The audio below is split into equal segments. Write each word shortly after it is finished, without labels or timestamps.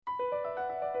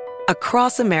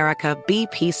Across America,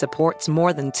 BP supports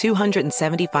more than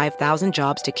 275,000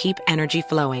 jobs to keep energy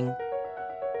flowing.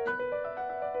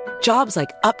 Jobs like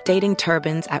updating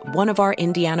turbines at one of our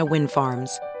Indiana wind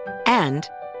farms and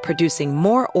producing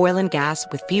more oil and gas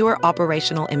with fewer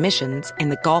operational emissions in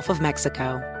the Gulf of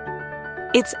Mexico.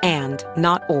 It's and,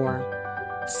 not or.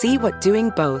 See what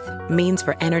doing both means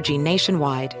for energy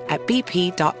nationwide at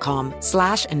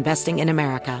bp.com/investing in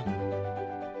America.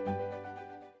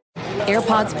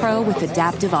 AirPods Pro with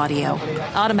adaptive audio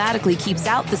automatically keeps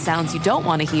out the sounds you don't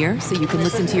want to hear so you can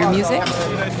listen to your music,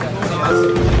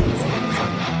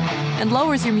 and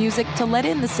lowers your music to let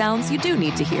in the sounds you do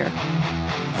need to hear.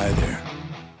 Hi there.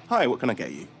 Hi, what can I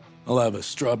get you? I'll have a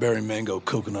strawberry mango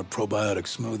coconut probiotic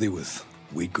smoothie with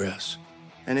wheatgrass.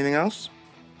 Anything else?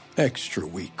 Extra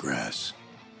wheatgrass.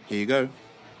 Here you go.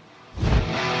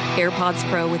 AirPods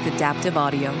Pro with adaptive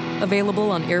audio. Available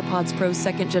on AirPods Pro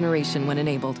 2nd generation when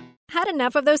enabled. Had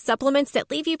enough of those supplements that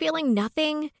leave you feeling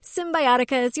nothing?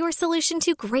 Symbiotica is your solution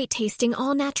to great-tasting,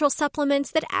 all-natural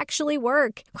supplements that actually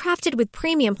work. Crafted with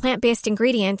premium plant-based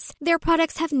ingredients, their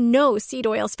products have no seed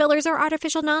oils, fillers, or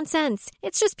artificial nonsense.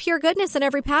 It's just pure goodness in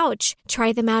every pouch.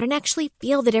 Try them out and actually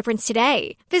feel the difference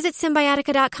today. Visit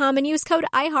Symbiotica.com and use code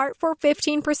IHEART for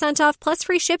 15% off plus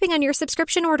free shipping on your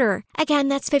subscription order. Again,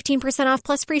 that's 15% off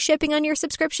plus free shipping on your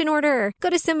subscription order. Go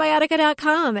to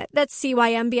Symbiotica.com. That's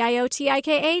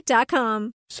CYMBIOTIKA.com.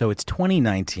 So it's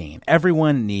 2019.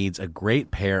 Everyone needs a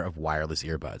great pair of wireless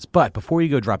earbuds. But before you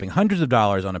go dropping hundreds of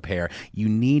dollars on a pair, you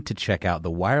need to check out the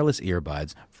wireless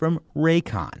earbuds from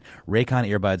Raycon. Raycon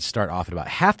earbuds start off at about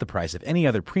half the price of any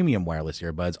other premium wireless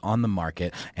earbuds on the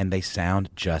market, and they sound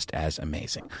just as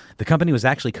amazing. The company was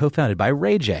actually co-founded by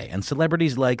Ray J, and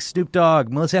celebrities like Snoop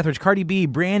Dogg, Melissa Etheridge, Cardi B,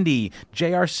 Brandy,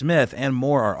 J.R. Smith, and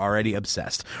more are already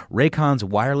obsessed. Raycon's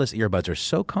wireless earbuds are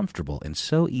so comfortable and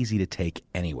so easy to take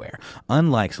anywhere.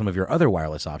 Unlike some of your other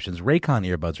wireless options, Raycon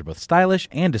earbuds are both stylish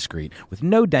and discreet, with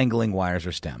no dangling wires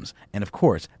or stems. And of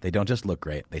course, they don't just look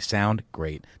great, they sound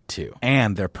great too.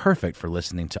 And they're perfect for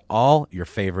listening to all your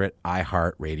favorite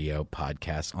iHeartRadio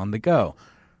podcasts on the go.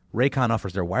 Raycon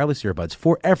offers their wireless earbuds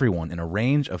for everyone in a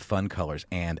range of fun colors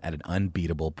and at an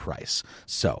unbeatable price.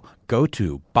 So go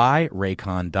to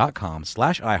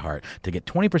buyraycon.com/iHeart to get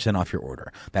 20% off your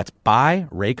order. That's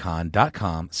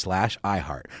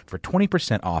buyraycon.com/iHeart for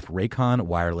 20% off Raycon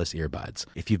wireless earbuds.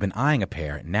 If you've been eyeing a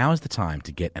pair, now is the time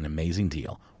to get an amazing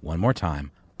deal. One more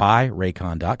time,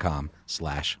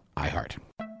 buyraycon.com/iHeart.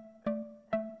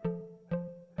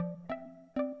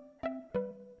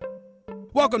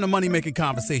 Welcome to Money Making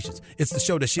Conversations. It's the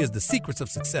show that shares the secrets of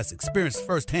success, experienced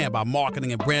firsthand by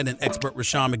marketing and branding expert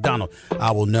Rushion McDonald.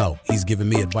 I will know he's given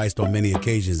me advice on many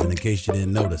occasions, and in case you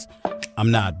didn't notice,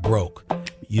 I'm not broke.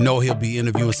 You know he'll be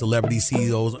interviewing celebrity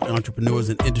CEOs, entrepreneurs,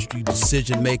 and industry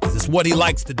decision makers. It's what he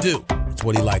likes to do. It's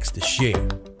what he likes to share.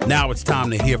 Now it's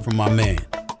time to hear from my man,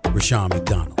 Rushion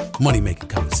McDonald. Money Making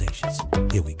Conversations.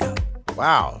 Here we go.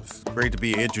 Wow, it's great to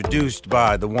be introduced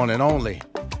by the one and only.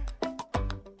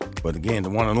 But again, the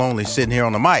one and only sitting here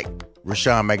on the mic,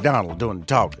 Rushion McDonald doing the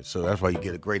talking. So that's why you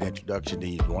get a great introduction,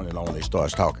 then the one and only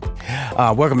starts talking.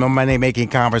 Welcome to Money Making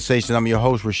Conversation. I'm your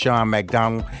host, Rushion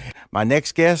McDonald. My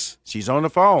next guest, she's on the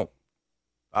phone.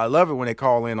 I love it when they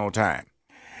call in on time.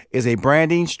 Is a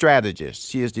branding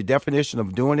strategist. She is the definition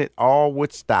of doing it all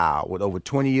with style. With over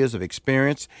 20 years of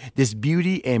experience, this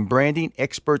beauty and branding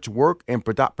expert's work and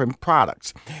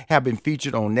products have been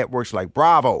featured on networks like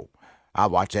Bravo. I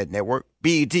watch that network.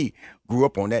 BET, grew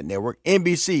up on that network.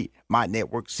 NBC, my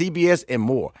network. CBS, and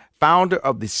more. Founder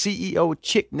of the CEO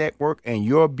Chick Network and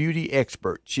Your Beauty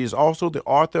Expert. She is also the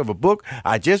author of a book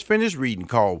I just finished reading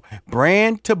called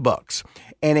Brand to Bucks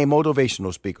and a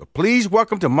motivational speaker. Please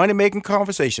welcome to Money Making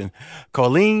Conversation,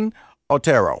 Colleen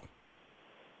Otero.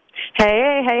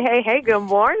 Hey, good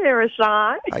morning,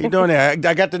 Rushion. How you doing there? I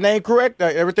got the name correct?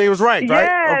 Everything was right, right?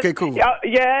 Yes. Okay, cool.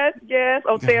 Yes,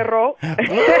 Otero.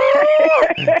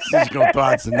 She's gonna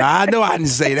thought so. Now, I know I didn't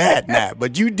say that now,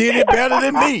 but you did it better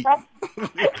than me.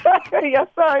 Yes,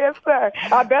 sir.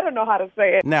 I better know how to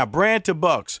say it. Now, Brand to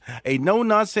Bucks, a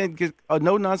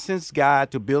no-nonsense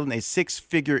guide to building a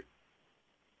six-figure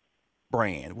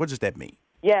brand. What does that mean?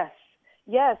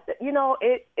 Yes, you know,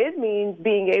 it means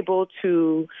being able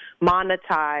to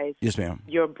monetize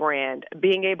your brand,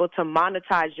 being able to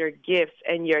monetize your gifts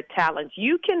and your talents.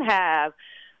 You can have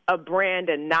a brand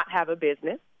and not have a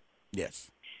business. Yes.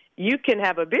 You can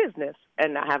have a business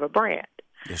and not have a brand.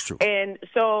 That's true. And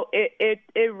so it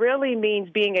really means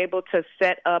being able to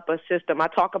set up a system. I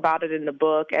talk about it in the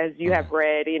book, as you have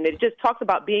read, and it just talks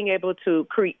about being able to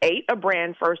create a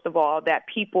brand, first of all, that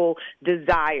people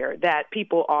desire, that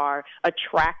people are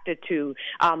attracted to,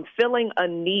 filling a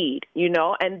need,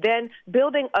 and then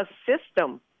building a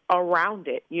system around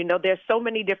it. There's so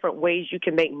many different ways you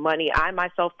can make money. I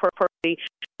myself personally,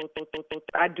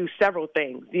 I do several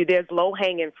things. There's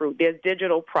low-hanging fruit. There's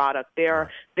digital product.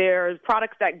 There's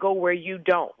products that go where you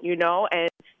don't, and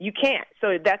you can't.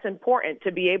 So that's important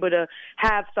to be able to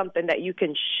have something that you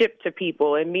can ship to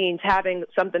people. It means having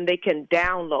something they can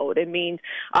download. It means,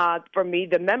 for me,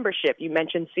 the membership. You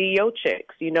mentioned CEO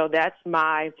Chicks. That's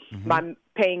my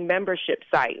paying membership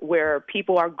site where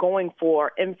people are going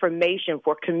for information,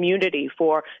 for community,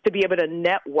 to be able to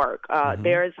network.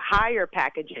 There's hire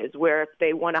packages where if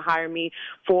they want to hire me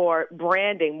for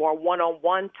branding, more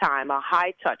one-on-one time, a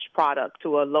high-touch product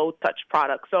to a low-touch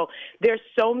product. So there's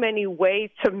so many ways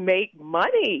to make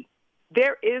money.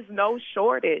 There is no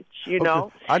shortage, Okay.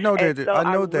 I know that.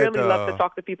 I really love to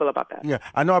talk to people about that. Yeah,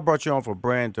 I know I brought you on for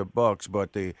Brand to Bucks,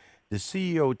 but the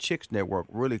CEO Chicks Network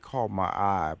really caught my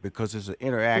eye because it's an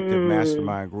interactive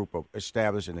mastermind group of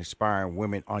established and aspiring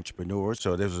women entrepreneurs.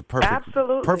 So there's a perfect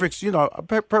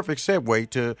segue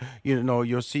to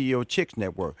your CEO Chicks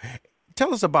Network.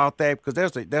 Tell us about that, because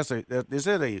is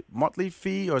there a monthly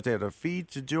fee, or is there a fee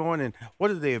to join, and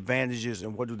what are the advantages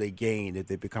and what do they gain if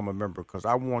they become a member? Because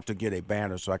I want to get a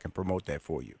banner so I can promote that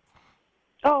for you.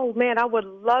 Oh, man, I would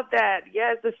love that.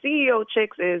 Yes, the CEO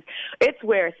Chicks it's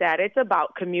where it's at. It's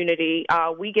about community.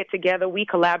 We get together, we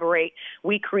collaborate,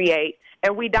 we create,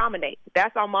 and we dominate.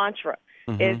 That's our mantra.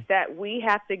 Is that we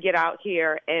have to get out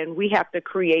here and we have to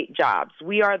create jobs.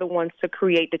 We are the ones to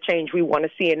create the change we want to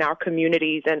see in our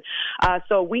communities. And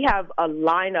so we have a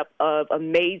lineup of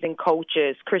amazing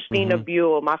coaches. Christina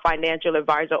Buell, my financial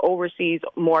advisor, oversees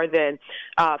more than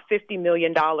 $50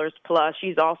 million plus.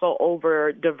 She's also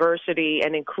over diversity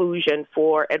and inclusion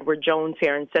for Edward Jones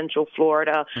here in Central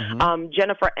Florida.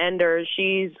 Jennifer Enders,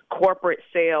 she's corporate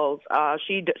sales.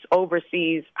 She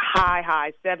oversees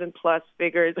high 7+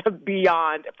 figures beyond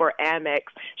for Amex.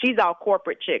 She's our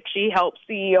corporate chick. She helps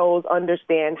CEOs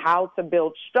understand how to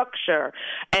build structure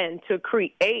and to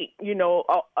create, a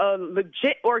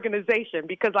legit organization.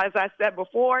 Because as I said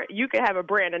before, you can have a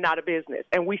brand and not a business,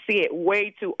 and we see it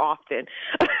way too often.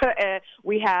 And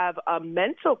we have a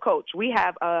mental coach.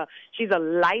 She's a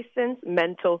licensed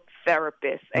mental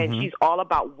therapist, and she's all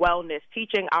about wellness,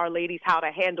 teaching our ladies how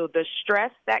to handle the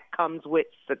stress that comes with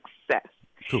success.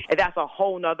 Cool. And that's a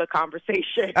whole nother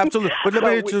conversation. Absolutely. But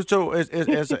let me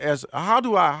how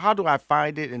do I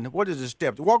find it, and what is the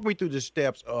steps? Walk me through the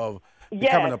steps of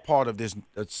becoming a part of this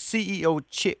CEO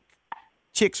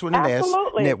Chicks with an S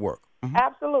network.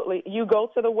 Absolutely. You go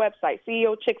to the website,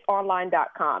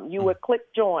 ceochicksonline.com. You would click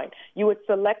join. You would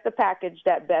select the package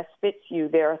that best fits you.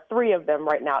 There are 3 of them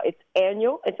right now. It's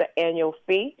annual. It's an annual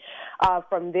fee.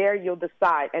 From there, you'll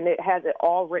decide, and it has it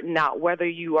all written out, whether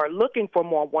you are looking for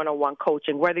more one-on-one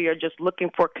coaching, whether you're just looking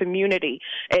for community.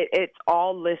 It's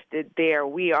all listed there.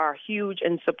 We are huge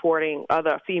in supporting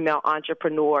other female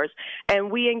entrepreneurs,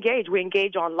 and we engage. We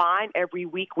engage online every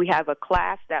week. We have a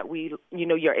class that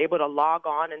you're able to log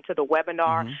on into the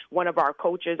webinar. One of our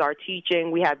coaches are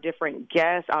teaching. We have different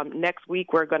guests. Next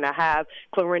week, we're going to have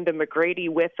Clorinda McGrady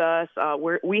with us.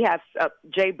 We have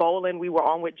Jay Bolin. We were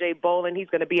on with Jay Bolin. He's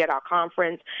going to be at our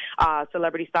conference.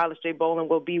 Celebrity stylist Jay Bolin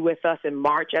will be with us in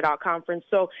March at our conference.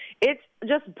 So it's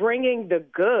just bringing the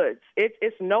goods.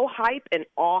 It's no hype and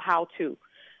all how-to.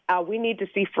 We need to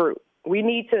see fruit. We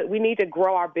need to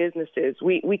grow our businesses.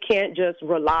 We can't just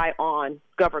rely on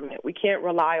government. We can't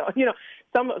rely on,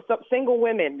 some single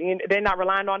women, they're not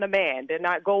relying on a man. They're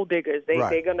not gold diggers.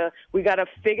 We got to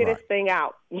figure this thing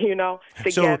out,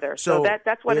 together. So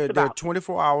that's what it's about. There are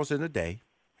 24 hours in a day.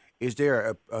 Is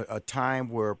there a time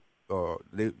where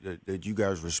that you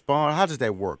guys respond? How does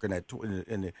that work?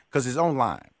 Because it's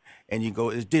online and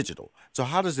it's digital. So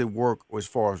how does it work as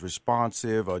far as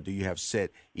responsive, or do you have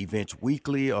set events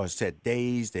weekly or set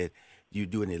days that you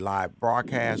do any live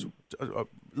broadcasts? A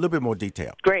little bit more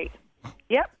detail. Great.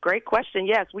 Yep, great question.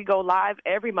 Yes, we go live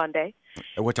every Monday.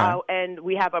 At what time? And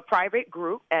we have a private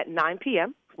group at 9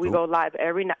 p.m. We go live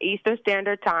every Eastern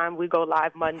Standard Time. We go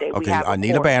live Monday. Okay, I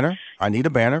need a banner. I need a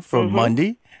banner for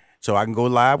Monday so I can go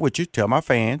live with you. Tell my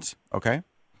fans, okay?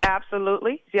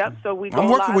 Absolutely. Yep. So we go I'm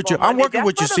working live with you. on Monday. I'm working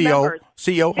with you, CEO.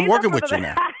 CEO, I'm working with you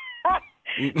now.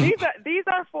 These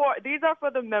are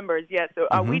for the members. Yes, so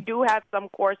we do have some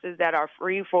courses that are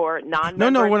free for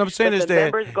non-members. No. What I'm saying is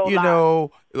that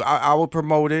I will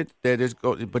promote it.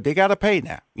 But they got to pay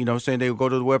now. You know what I'm saying? They will go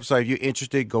to the website. If you're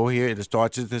interested, go here. It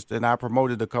starts at this, and I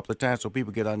promoted it a couple of times so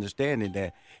people get understanding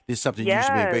that this is something you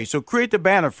should be paid. So create the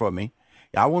banner for me.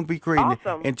 I won't be creating it,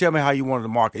 and tell me how you want to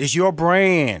market. It's your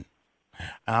brand.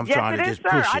 I'm trying to just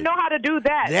push it. I know how to do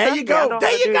that. There you go.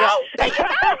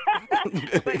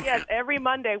 But yes, every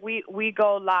Monday we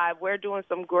go live. We're doing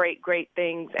some great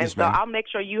things. And so I'll make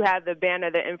sure you have the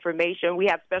banner, the information. We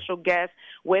have special guests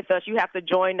with us. You have to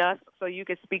join us so you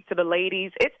can speak to the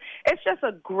ladies. It's just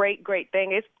a great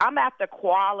thing. I'm after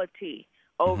quality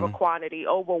over quantity,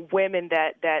 over women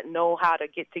that know how to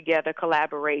get together,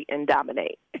 collaborate, and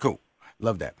dominate. Cool.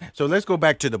 Love that. So let's go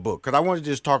back to the book, because I wanted to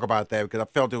just talk about that because I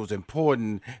felt it was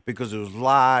important because it was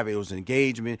live, it was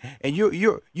engagement, and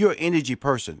you're an energy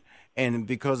person. And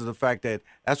because of the fact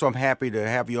that's why I'm happy to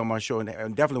have you on my show, and I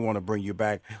definitely want to bring you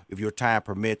back if your time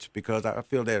permits, because I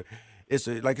feel that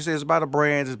like I said, it's about a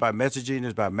brand, it's about messaging,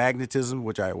 it's about magnetism,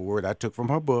 which a word I took from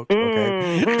her book.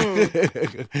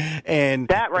 Okay, and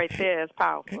that right there is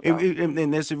powerful.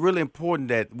 And it's really important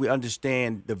that we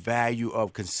understand the value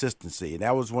of consistency, and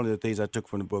that was one of the things I took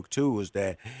from the book too. Is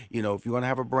that if you're going to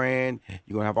have a brand,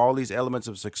 you're going to have all these elements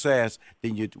of success.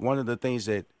 Then one of the things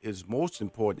that is most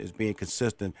important is being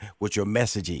consistent with your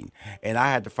messaging. And I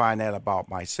had to find that about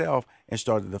myself and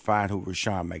started to find who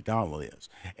Rushion McDonald is.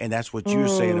 And that's what you're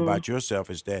saying about yourself,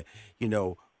 is that,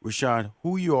 Rushion,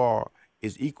 who you are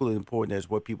is equally important as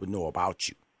what people know about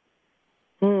you.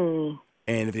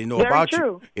 And if they know about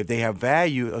you, if they have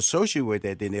value associated with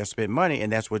that, then they'll spend money,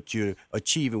 and that's what you're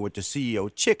achieving with the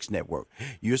CEO Chicks Network.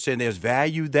 You're saying there's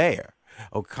value there.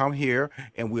 Oh, come here,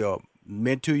 and we'll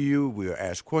mentor you, we'll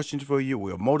ask questions for you,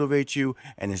 we'll motivate you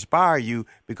and inspire you,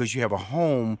 because you have a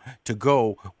home to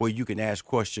go where you can ask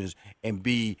questions and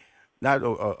be not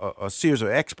a series of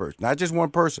experts, not just one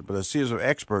person, but a series of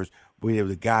experts will be able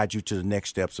to guide you to the next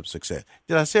steps of success.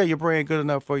 Did I sell your brand good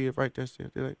enough for you right there?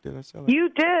 Did I sell it? You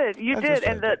did.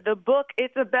 And the book,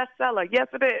 it's a bestseller. Yes,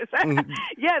 it is.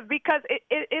 Yes, because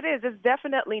it is. It's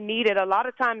definitely needed. A lot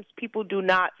of times people do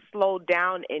not slow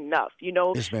down enough.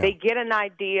 They get an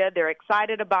idea, they're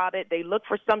excited about it, they look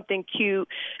for something cute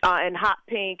and hot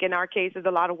pink. In our cases,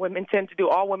 a lot of women tend to do.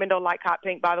 All women don't like hot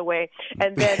pink, by the way.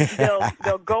 And then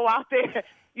they'll go out there.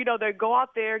 They go out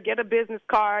there, get a business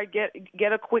card,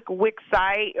 get a quick Wix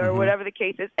site or whatever the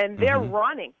case is, and they're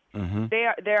running.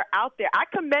 They're out there. I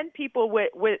commend people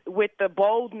with the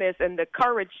boldness and the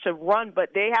courage to run,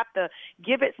 but they have to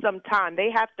give it some time. They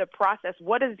have to process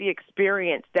what is the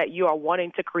experience that you are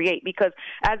wanting to create, because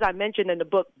as I mentioned in the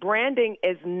book, branding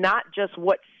is not just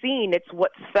what's seen, it's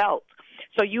what's felt.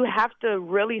 So you have to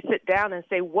really sit down and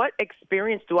say, what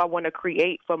experience do I want to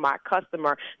create for my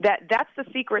customer? That's the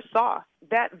secret sauce.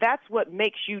 That's what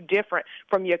makes you different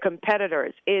from your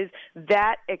competitors, is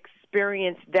that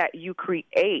experience that you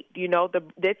create.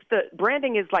 The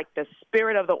branding is like the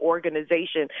spirit of the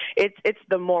organization. It's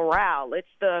the morale. It's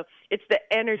the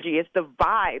energy. It's the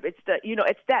vibe. It's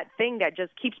it's that thing that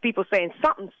just keeps people saying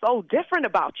something so different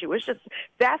about you.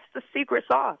 That's the secret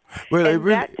sauce. Well,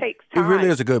 that takes time. It really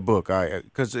is a good book,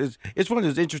 because it's one of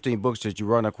those interesting books that you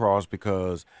run across,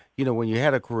 because when you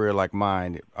had a career like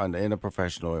mine in a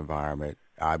professional environment,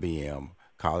 IBM,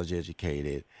 college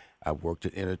educated, I worked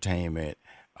in entertainment.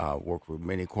 Worked with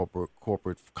many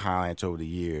corporate clients over the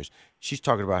years. She's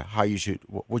talking about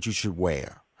what you should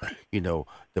wear,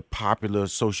 the popular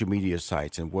social media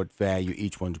sites and what value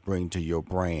each one's bring to your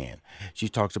brand. She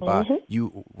talks about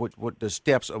what the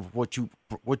steps of what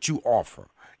you offer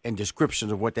and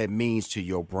descriptions of what that means to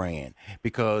your brand,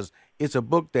 because it's a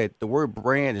book that the word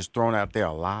brand is thrown out there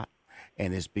a lot.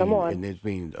 And it's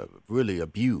being really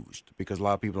abused, because a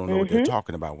lot of people don't know what they're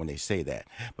talking about when they say that.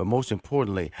 But most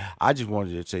importantly, I just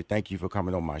wanted to say thank you for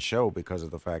coming on my show, because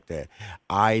of the fact that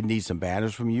I need some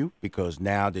banners from you, because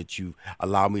now that you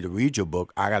allow me to read your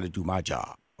book, I got to do my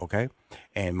job. Okay.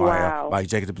 And my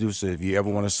executive producer, if you ever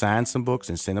want to sign some books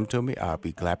and send them to me, I'll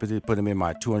be glad to put them in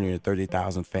my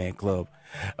 230,000 fan club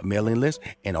mailing list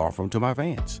and offer them to my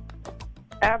fans.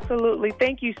 Absolutely.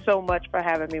 Thank you so much for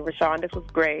having me, Rushion. This was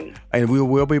great. And we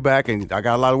will be back, and I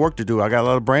got a lot of work to do. I got a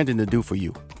lot of branding to do for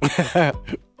you.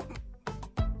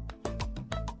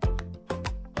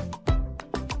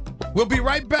 We'll be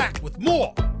right back with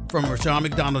more from Rushion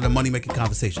McDonald and Money Making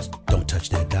Conversations. Don't touch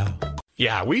that dial.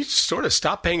 Yeah, we sort of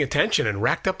stopped paying attention and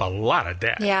racked up a lot of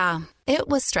debt. Yeah. It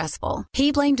was stressful.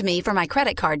 He blamed me for my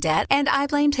credit card debt, and I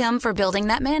blamed him for building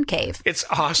that man cave. It's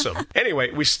awesome.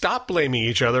 Anyway, we stopped blaming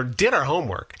each other, did our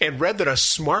homework, and read that a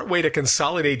smart way to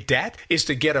consolidate debt is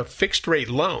to get a fixed-rate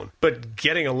loan. But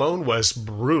getting a loan was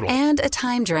brutal. And a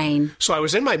time drain. So I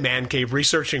was in my man cave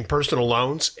researching personal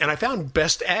loans, and I found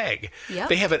Best Egg. Yep.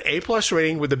 They have an A+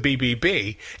 rating with the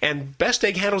BBB, and Best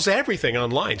Egg handles everything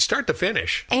online, start to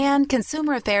finish. And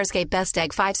Consumer Affairs gave Best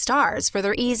Egg 5 stars for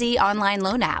their easy online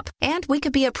loan app. And we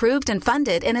could be approved and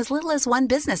funded in as little as 1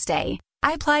 business day.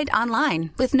 I applied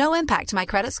online with no impact to my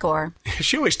credit score.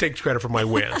 She always takes credit for my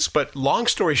wins, but long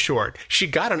story short, she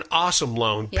got an awesome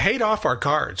loan, paid off our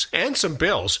cards and some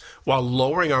bills while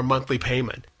lowering our monthly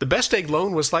payment. The Best Egg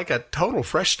loan was like a total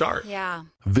fresh start. Yeah.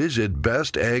 Visit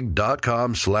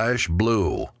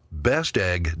bestegg.com/blue.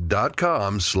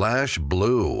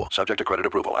 bestegg.com/blue. Subject to credit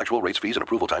approval. Actual rates, fees, and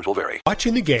approval times will vary.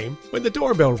 Watching the game when the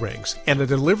doorbell rings and the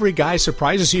delivery guy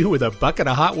surprises you with a bucket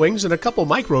of hot wings and a couple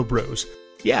microbrews.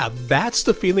 Yeah, that's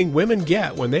the feeling women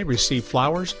get when they receive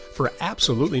flowers for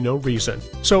absolutely no reason.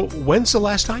 So when's the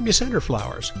last time you sent her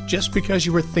flowers? Just because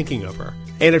you were thinking of her.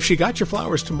 And if she got your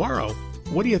flowers tomorrow,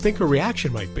 what do you think her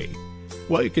reaction might be?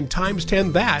 Well, you can times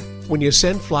 10 that when you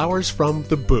send flowers from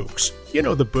the Bouqs. You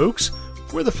know the Bouqs?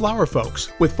 We're the flower folks,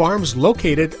 with farms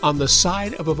located on the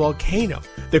side of a volcano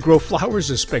that grow flowers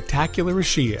as spectacular as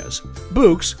she is.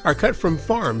 Bouqs are cut from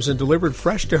farms and delivered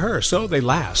fresh to her, so they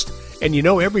last. And you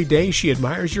know every day she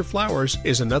admires your flowers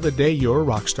is another day you're a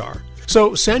rock star.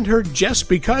 So send her just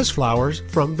because flowers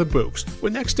from the Bouqs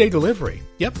with next day delivery.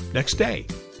 Yep, next day.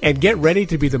 And get ready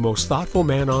to be the most thoughtful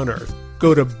man on earth.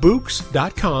 Go to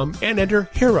Bouqs.com and enter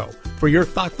HERO for your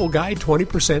Thoughtful Guide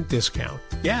 20% discount.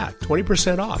 Yeah,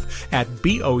 20% off at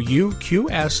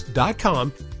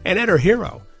BOUQS.com and enter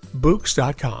HERO.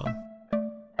 Bouqs.com.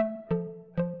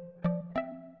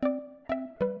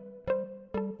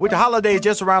 With the holidays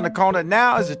just around the corner,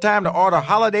 now is the time to order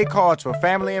holiday cards for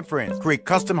family and friends. Create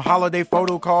custom holiday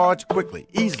photo cards quickly,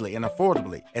 easily, and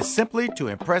affordably at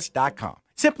simplytoimpress.com.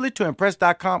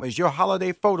 Simplytoimpress.com is your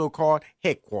holiday photo card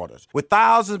headquarters with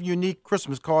thousands of unique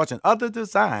Christmas cards and other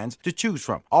designs to choose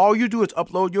from. All you do is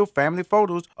upload your family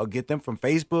photos or get them from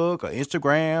Facebook or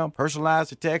Instagram, personalize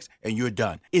the text, and you're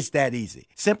done. It's that easy.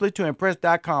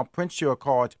 Simplytoimpress.com prints your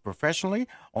cards professionally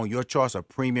on your choice of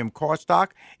premium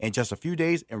cardstock in just a few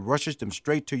days and rushes them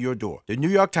straight to your door. The New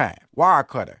York Times,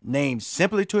 Wirecutter, named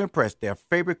Simply to Impress their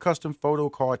favorite custom photo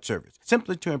card service.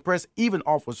 Simply to Impress even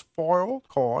offers foil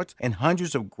cards and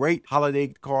hundreds of great holiday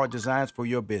card designs for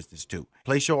your business, too.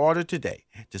 Place your order today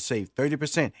to save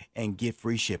 30% and get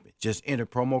free shipping. Just enter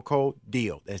promo code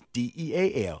DEAL, that's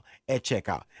DEAL, at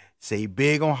checkout. Save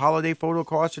big on holiday photo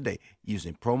cards today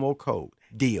using promo code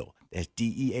DEAL, that's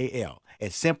DEAL,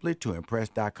 at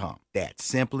simplytoimpress.com.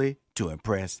 That's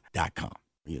simplytoimpress.com.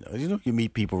 You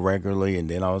meet people regularly, and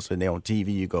then all of a sudden they're on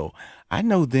TV, you go, I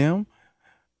know them.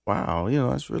 Wow,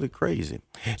 that's really crazy.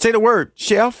 Say the word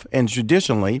chef, and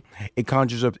traditionally, it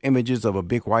conjures up images of a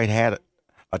big white hat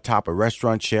atop a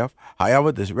restaurant chef.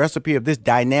 However, the recipe of this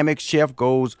dynamic chef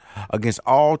goes against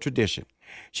all tradition.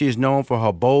 She is known for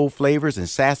her bold flavors and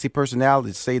sassy personality,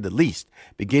 to say the least.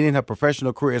 Beginning her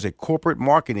professional career as a corporate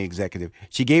marketing executive,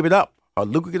 she gave it up, a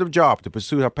lucrative job, to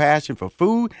pursue her passion for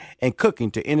food and cooking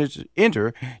to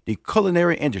enter the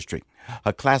culinary industry.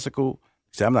 I'm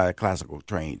not a classical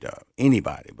trained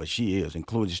anybody, but she is,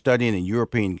 including studying in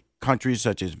European countries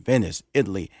such as Venice,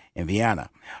 Italy, and Vienna,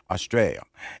 Australia,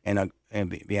 and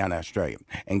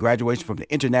graduation from the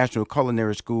International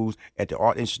Culinary Schools at the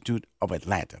Art Institute of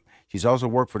Atlanta. She's also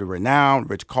worked for the renowned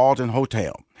Ritz-Carlton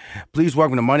Hotel. Please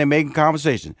welcome to Money Making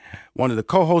Conversation, one of the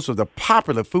co-hosts of the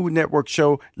popular Food Network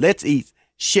show, Let's Eat,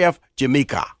 Chef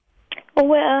Jamaica.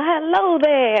 Well, hello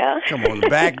there. Come on,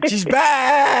 back. She's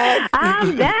back.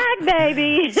 I'm back,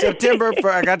 baby.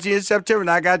 I got you in September,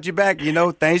 and I got you back.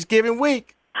 Thanksgiving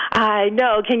week. I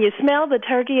know. Can you smell the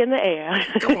turkey in the air?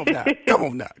 Come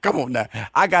on now.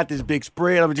 I got this big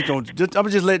spread. I'm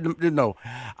just letting them know.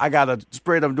 I got a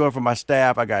spread I'm doing for my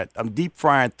staff. I'm deep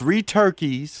frying 3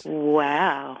 turkeys.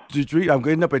 Wow. I'm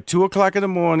getting up at 2:00 in the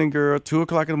morning, girl.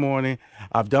 2:00 in the morning.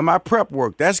 I've done my prep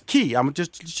work. That's key.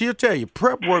 She'll tell you,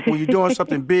 prep work when you're doing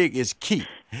something big is key.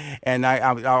 And I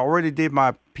already did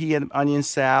my pea and onion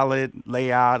salad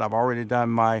layout. I've already done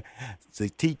my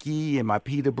tzatziki and my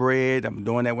pita bread. I'm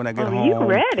doing that when I get home. You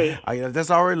ready? That's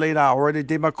already laid out. I already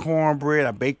did my cornbread.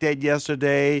 I baked that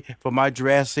yesterday for my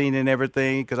dressing and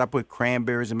everything, because I put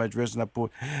cranberries in my dressing. I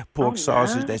put pork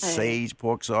sausage, that's sage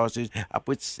pork sausage. I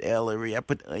put celery. I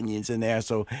put onions in there.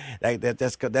 So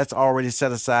that's already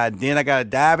set aside. Then I got to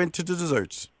dive into the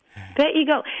desserts. There you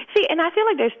go. See, and I feel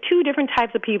like there's two different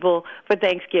types of people for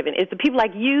Thanksgiving. It's the people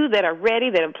like you that are ready,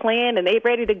 that are planned, and they're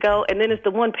ready to go, and then it's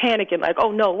the one panicking, like,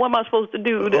 oh, no, what am I supposed to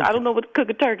do? Okay. I don't know what to cook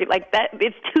a turkey. Like that,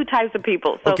 it's two types of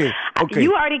people. So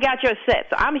you already got your set,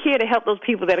 so I'm here to help those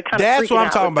people that are kind of freaking out. That's what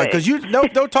I'm talking about, because you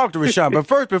don't talk to Rushion. But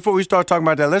first, before we start talking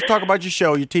about that, let's talk about your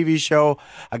show, your TV show.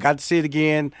 I got to see it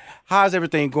again. How's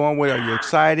everything going with it? Are you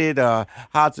excited?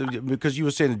 Because you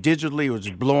were saying digitally, it was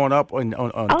blowing up on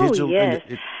digital. Yes.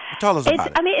 Tell us about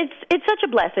it. I mean, it's such a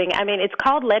blessing. I mean, it's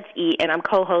called Let's Eat, and I'm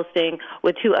co-hosting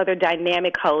with two other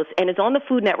dynamic hosts, and it's on the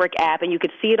Food Network app, and you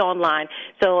could see it online.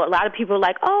 So a lot of people are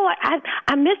like, oh,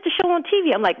 I missed the show on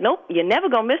TV. I'm like, nope, you're never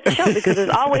going to miss the show because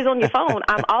it's always on your phone.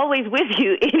 I'm always with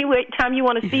you. Any time you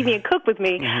want to see me and cook with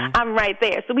me, I'm right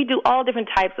there. So we do all different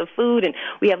types of food, and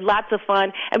we have lots of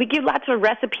fun, and we give lots of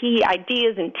recipe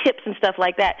ideas and tips and stuff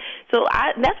like that. So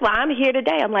that's why I'm here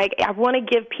today. I'm like, I want to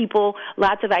give people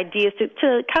lots of ideas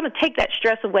to kind of take that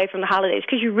stress away from the holidays,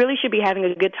 because you really should be having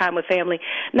a good time with family,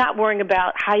 not worrying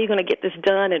about how you're going to get this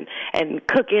done and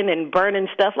cooking and burning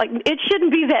stuff. Like, it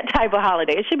shouldn't be that type of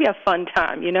holiday. It should be a fun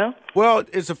time, you know? Well,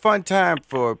 it's a fun time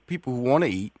for people who want to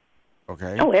eat.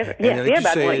 Okay. Oh, everybody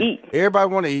want to eat. Everybody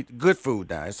want to eat good food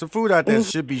now. It's the food out there that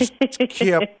should be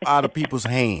kept out of people's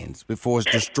hands before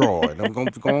it's destroyed. I'm going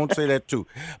to say that too.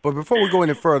 But before we go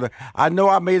any further, I know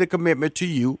I made a commitment to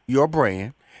you, your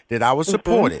brand, that I would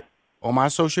support it on my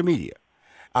social media.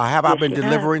 Have I been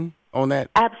delivering on that?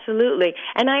 Absolutely.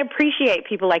 And I appreciate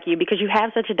people like you, because you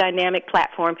have such a dynamic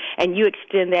platform and you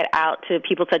extend that out to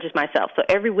people such as myself. So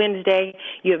every Wednesday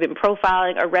you have been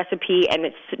profiling a recipe, and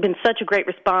it's been such a great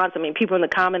response. I mean, people in the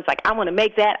comments like, I want to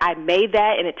make that. I made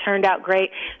that, and it turned out great.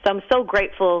 So I'm so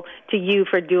grateful to you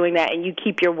for doing that, and you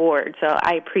keep your word. So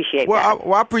I appreciate that.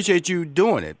 I appreciate you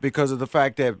doing it because of the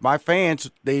fact that my fans,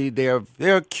 they're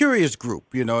a curious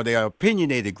group. You know, they're an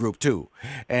opinionated group too.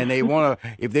 And they want to,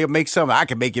 if they make something, I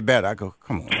can make it better. I go,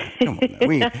 come on,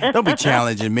 man. Don't be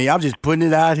challenging me. I'm just putting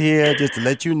it out here just to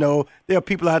let you know there are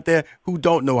people out there who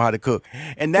don't know how to cook.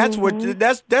 And that's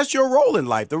that's your role in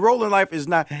life. The role in life is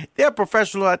not, they're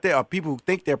professional out there, or people who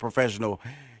think they're professional.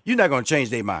 You're not going to change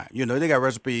their mind. You know, they got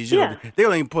recipes. You know, they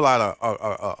don't even pull out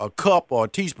a cup or a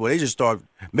teaspoon. They just start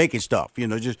making stuff. You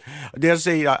know, they'll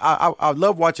say, I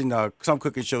love watching some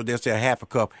cooking show. They'll say a half a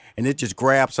cup, and they just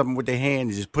grab something with their hand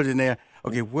and just put it in there.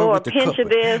 Okay, or a pinch of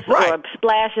this, or a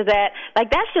splash of that.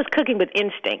 Like, that's just cooking with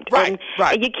instinct. Right.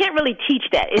 And you can't really teach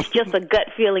that. It's just a gut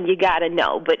feeling you got to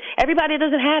know. But everybody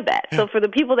doesn't have that. So for the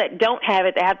people that don't have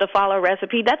it, they have to follow a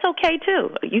recipe, that's okay,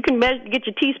 too. You can get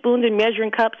your teaspoons and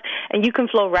measuring cups, and you can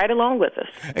flow right along with us.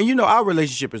 And, you know, our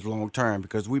relationship is long-term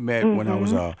because we met when I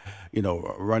was,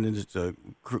 running the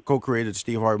co-created the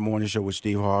Steve Harvey Morning Show with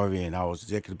Steve Harvey, and I was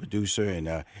executive producer,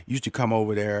 and used to come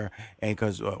over there, and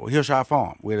because Hillshire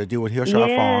Farm, we had to deal with Hillshire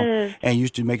Farm, and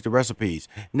used to make the recipes.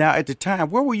 Now, at the time,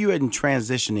 where were you in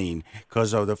transitioning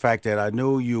because of the fact that I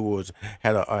knew you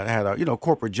had a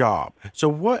corporate job?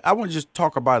 So I want to just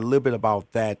talk about a little bit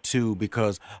about that too,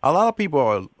 because a lot of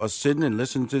people are sitting and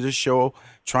listening to this show,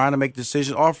 trying to make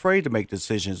decisions, or afraid to make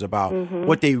decisions about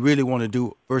what they really want to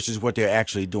do versus what they're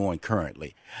actually doing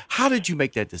currently. How did you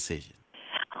make that decision?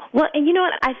 Well, and you know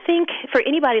what? I think for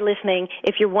anybody listening,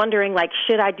 if you're wondering, like,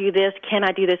 should I do this? Can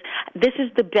I do this? This is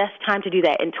the best time to do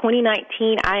that. In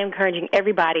 2019, I am encouraging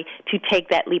everybody to take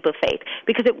that leap of faith,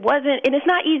 because it wasn't, and it's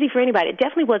not easy for anybody. It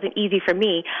definitely wasn't easy for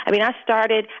me. I mean, I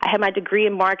had my degree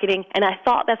in marketing, and I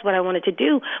thought that's what I wanted to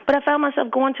do, but I found myself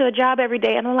going to a job every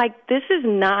day, and I'm like, this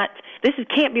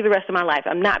can't be the rest of my life.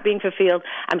 I'm not being fulfilled.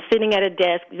 I'm sitting at a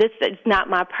desk. This is not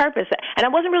my purpose. And I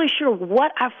wasn't really sure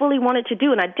what I fully wanted to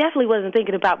do, and I definitely wasn't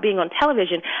thinking about being on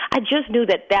television. I just knew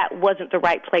that wasn't the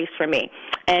right place for me.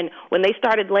 And when they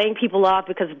started laying people off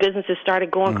because businesses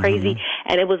started going crazy,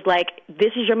 and it was like,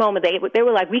 this is your moment. They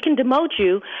were like, we can demote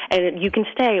you, and you can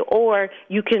stay, or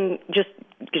you can just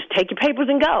take your papers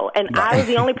and go. And I was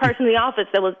the only person in the office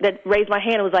that raised my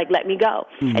hand and was like, let me go.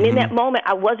 And in that moment,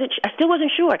 I still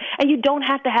wasn't sure. And you don't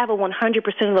have to have a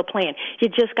 100% of a plan. You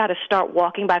just got to start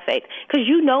walking by faith, because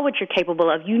you know what you're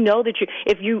capable of. You know that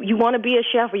if you want to be a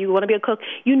chef or you want to be a cook,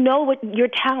 you know what your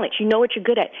talents, you know what you're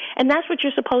good at. And that's what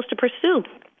you're supposed to pursue.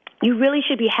 You really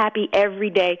should be happy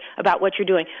every day about what you're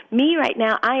doing. Me right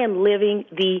now, I am living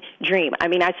the dream. I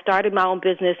mean, I started my own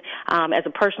business as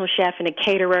a personal chef and a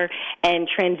caterer, and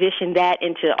transitioned that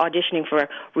into auditioning for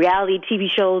reality TV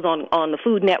shows on the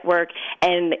Food Network,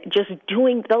 and just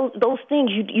doing those things.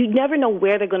 You never know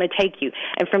where they're going to take you.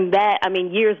 And from that, I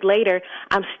mean, years later,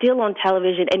 I'm still on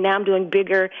television, and now I'm doing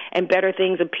bigger and better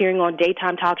things, appearing on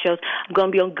daytime talk shows. I'm going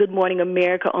to be on Good Morning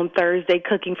America on Thursday,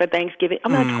 cooking for Thanksgiving.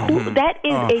 I'm like, that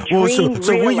is a dream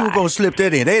so when you gonna slip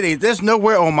that in? There's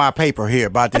nowhere on my paper here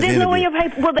about this There's interview. nowhere on your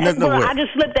paper. Well, I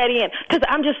just slipped that in because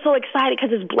I'm just so excited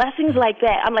because it's blessings like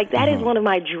that. I'm like, that is one of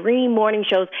my dream morning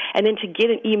shows. And then to get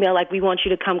an email like, we want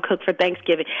you to come cook for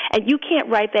Thanksgiving. And you can't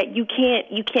write that. You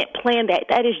can't plan that.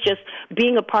 That is just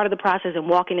being a part of the process and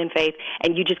walking in faith.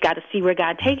 And you just got to see where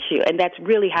God takes you. And that's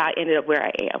really how I ended up where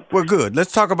I am. Well, good.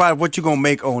 Let's talk about what you're going to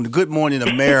make on Good Morning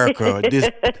America this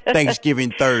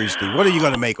Thanksgiving Thursday. What are you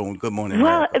going to make on Good Morning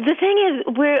America? Well, the thing is,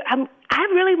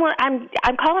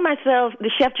 I'm calling myself the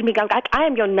Chef Jamika. I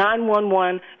am your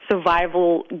 911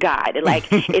 survival guide.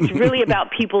 Like, it's really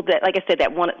about people that, like I said,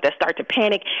 that start to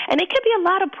panic. And it could be a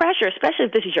lot of pressure, especially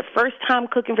if this is your first time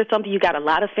cooking for something. You got a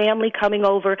lot of family coming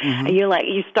over, and you're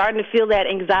starting to feel that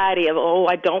anxiety of,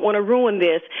 I don't want to ruin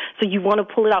this. So you want to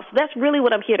pull it off. So that's really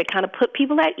what I'm here to kind of put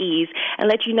people at ease and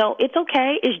let you know it's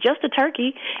okay. It's just a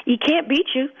turkey. You can't beat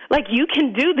you. Like, you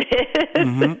can do this.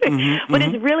 But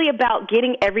it's really about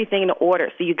getting everything in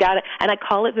order. So you got to, and I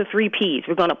call it the 3 Ps.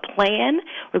 We're going to plan,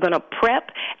 we're going to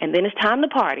prep, and then it's time to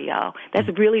party, y'all. That's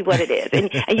really what it is. And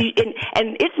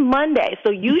it's Monday,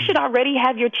 so you should already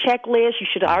have your checklist. You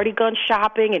should have already gone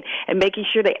shopping and making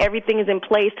sure that everything is in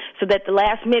place so that the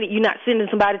last minute you're not sending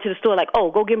somebody to the store like,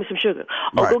 go get me some sugar.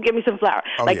 Go get me some flour.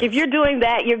 If you're doing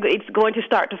that, it's going to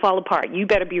start to fall apart. You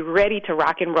better be ready to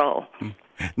rock and roll.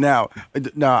 Now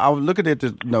I was looking at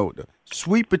the note,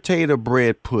 sweet potato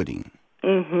bread pudding.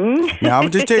 Now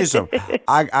I'm just tell you something.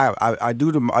 I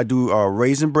do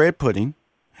raisin bread pudding,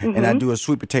 and I do a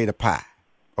sweet potato pie.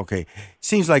 Okay,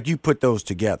 seems like you put those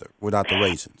together without the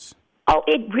raisins. Oh,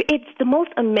 it's the most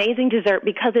amazing dessert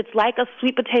because it's like a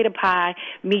sweet potato pie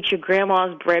meets your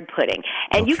grandma's bread pudding,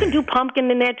 and you can do pumpkin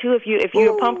in there too if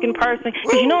you're a pumpkin person.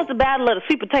 Because you know it's a battle of the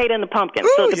sweet potato and the pumpkin,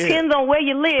 so it depends on where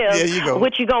you live,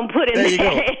 what you're gonna put in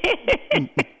there.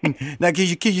 Now, can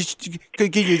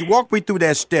you walk me through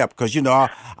that step? Because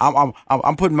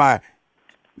I'm putting my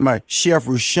Chef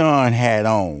Rushion hat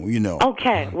on,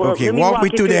 Okay, well, let me walk me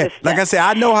through that. Step. Like I said,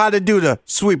 I know how to do the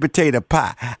sweet potato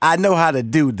pie. I know how to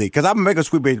do because I'm going to make a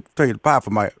sweet potato pie for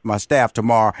my staff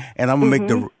tomorrow, and I'm going to make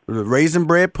the raisin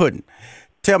bread pudding.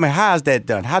 Tell me, how is that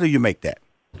done? How do you make that?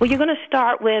 Well, you're going to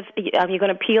start with, you're going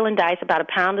to peel and dice about a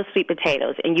pound of sweet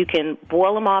potatoes, and you can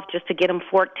boil them off just to get them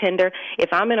fork tender. If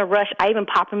I'm in a rush, I even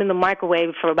pop them in the microwave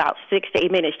for about 6 to 8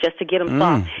 minutes just to get them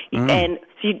soft. And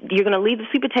so you're going to leave the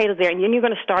sweet potatoes there, and then you're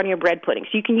going to start on your bread pudding.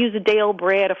 So you can use a day-old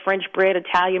bread, a French bread,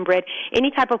 Italian bread, any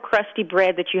type of crusty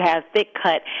bread that you have, thick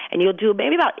cut, and you'll do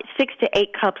maybe about 6 to 8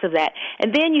 cups of that.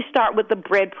 And then you start with the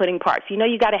bread pudding part. So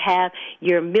you got to have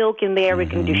your milk in there. We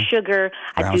can do sugar.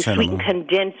 I do sweetened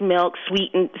condensed milk,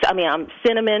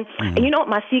 cinnamon. And you know what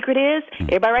my secret is?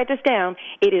 Everybody write this down.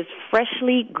 It is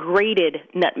freshly grated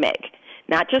nutmeg.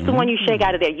 Not just the one you shake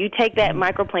out of there. You take that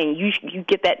microplane, you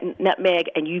get that nutmeg,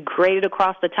 and you grate it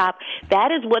across the top.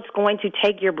 That is what's going to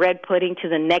take your bread pudding to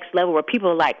the next level where people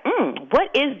are like, what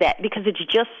is that? Because it's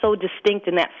just so distinct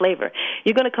in that flavor.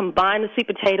 You're going to combine the sweet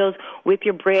potatoes with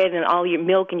your bread and all your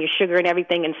milk and your sugar and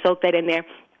everything and soak that in there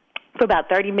for about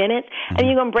 30 minutes, and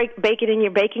you're going to bake it in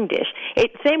your baking dish.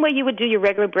 Same way you would do your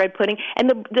regular bread pudding, and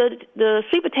the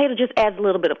sweet potato just adds a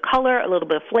little bit of color, a little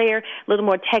bit of flair, a little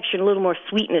more texture, and a little more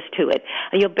sweetness to it.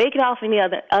 And you'll bake it off in the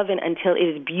oven until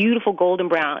it is beautiful golden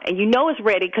brown, and you know it's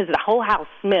ready because the whole house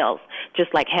smells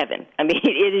just like heaven. I mean,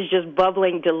 it is just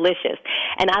bubbling delicious.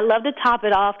 And I love to top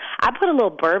it off. I put a little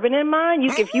bourbon in mine.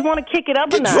 If you want to kick it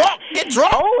up a notch. Get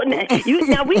drunk. Oh,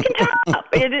 now we can top.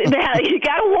 Now, you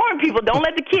got to warn people. Don't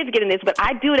let the kids get in this, but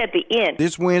I do it at the end.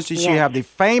 This Wednesday, she have the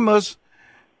famous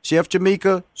Chef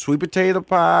Jamika sweet potato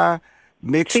pie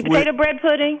mixed with... Sweet potato bread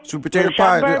pudding. Sweet potato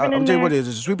pie. I'll tell you what it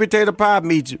is. Sweet potato pie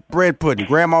meets bread pudding.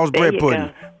 Grandma's bread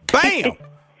pudding. Bam!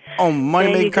 On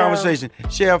Money Making Conversation.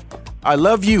 Chef, I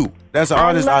love you. That's an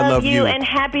honest I love you. And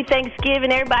happy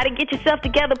Thanksgiving. Everybody get yourself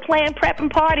together, plan, prep,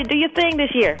 and party. Do your thing this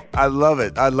year. I love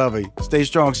it. I love it. Stay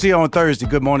strong. See you on Thursday.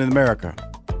 Good Morning America.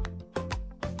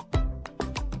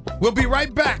 We'll be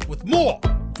right back with more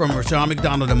from Rushion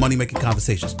McDonald and Money Making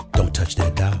Conversations. Don't touch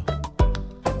that dial.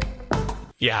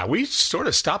 Yeah, we sort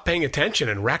of stopped paying attention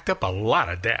and racked up a lot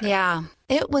of debt. Yeah,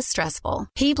 it was stressful.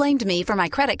 He blamed me for my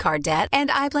credit card debt, and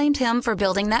I blamed him for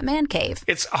building that man cave.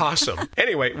 It's awesome.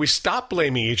 Anyway, we stopped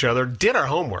blaming each other, did our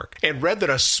homework, and read that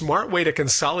a smart way to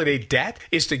consolidate debt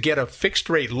is to get a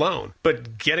fixed-rate loan.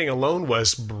 But getting a loan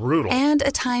was brutal. And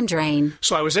a time drain.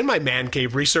 So I was in my man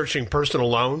cave researching personal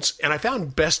loans, and I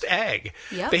found Best Egg.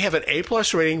 Yep. They have an A+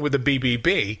 rating with the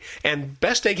BBB, and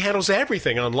Best Egg handles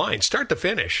everything online, start to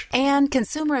finish. And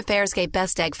Consumer Affairs gave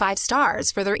Best Egg 5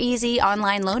 stars for their easy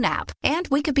online loan app. And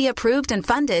we could be approved and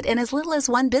funded in as little as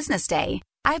 1 business day.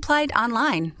 I applied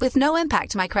online with no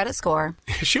impact to my credit score.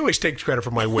 She always takes credit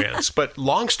for my wins, but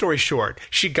long story short,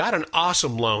 she got an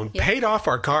awesome loan, paid off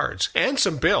our cards and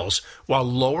some bills while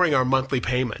lowering our monthly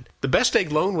payment. The Best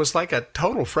Egg loan was like a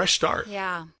total fresh start.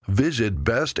 Yeah. Visit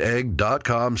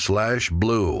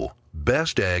bestegg.com/blue.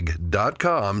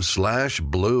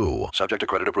 bestegg.com/blue. Subject to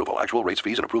credit approval. Actual rates,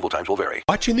 fees, and approval times will vary.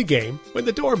 Watching the game when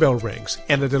the doorbell rings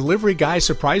and the delivery guy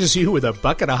surprises you with a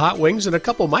bucket of hot wings and a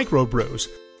couple microbrews.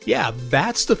 Yeah,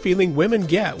 that's the feeling women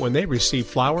get when they receive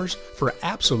flowers for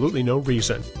absolutely no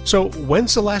reason. So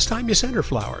when's the last time you sent her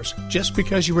flowers? Just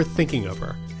because you were thinking of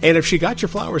her. And if she got your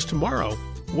flowers tomorrow,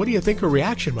 what do you think her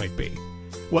reaction might be?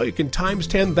 Well, you can times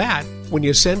 10 that when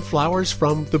you send flowers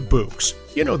from the Bouqs.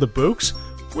 You know the Bouqs?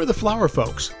 We're the flower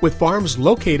folks, with farms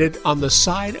located on the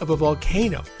side of a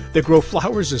volcano that grow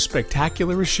flowers as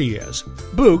spectacular as she is.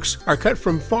 Bouqs are cut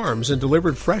from farms and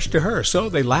delivered fresh to her, so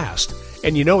they last.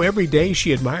 And you know every day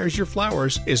she admires your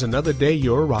flowers is another day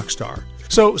you're a rock star.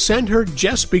 So send her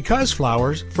just because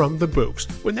flowers from the Bouqs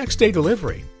with next day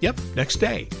delivery. Yep, next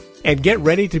day. And get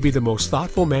ready to be the most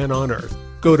thoughtful man on earth.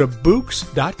 Go to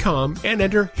Bouqs.com and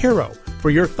enter HERO for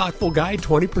your Thoughtful Guide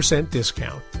 20%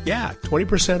 discount. Yeah,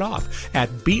 20% off at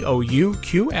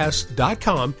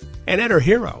BOUQS.com and enter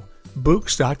HERO.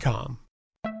 Bouqs.com.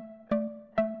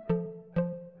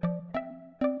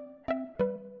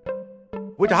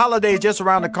 With the holidays just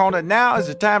around the corner, now is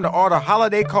the time to order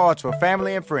holiday cards for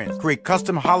family and friends. Create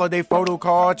custom holiday photo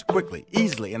cards quickly,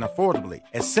 easily, and affordably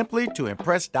at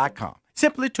simplytoimpress.com.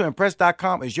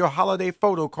 Simplytoimpress.com is your holiday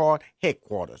photo card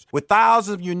headquarters with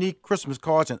thousands of unique Christmas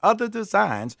cards and other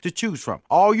designs to choose from.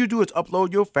 All you do is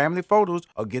upload your family photos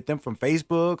or get them from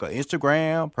Facebook or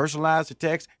Instagram, personalize the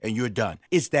text, and you're done.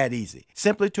 It's that easy.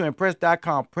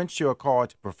 Simplytoimpress.com prints your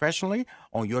cards professionally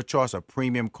on your choice of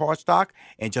premium cardstock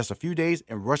in just a few days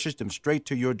and rushes them straight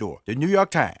to your door. The New York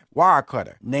Times,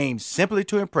 Wirecutter, named Simply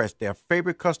to Impress their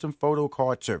favorite custom photo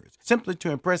card service. Simply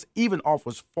to Impress even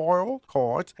offers foil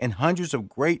cards and hundreds of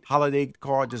great holiday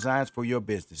card designs for your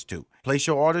business too. Place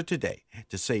your order today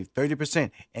to save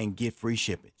 30% and get free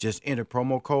shipping. Just enter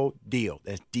promo code DEAL,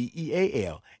 that's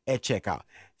DEAL, at checkout.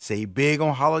 Save big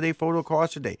on holiday photo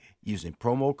cards today using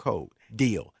promo code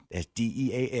DEAL, that's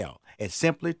DEAL, at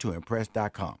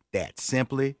simplytoimpress.com. That's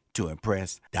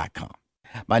simplytoimpress.com.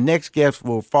 My next guest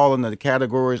will fall into the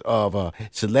categories of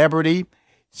celebrity,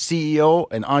 CEO,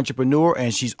 and entrepreneur,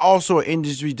 and she's also an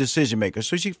industry decision maker.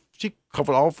 So she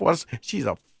covered all four.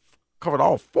 Covered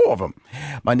all four of them.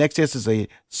 My next guest is a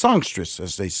songstress,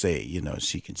 as they say. You know,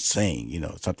 she can sing. You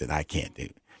know, something I can't do.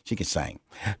 She can sing.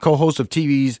 Co-host of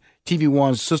TV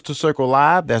One's Sister Circle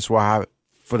Live. That's why I,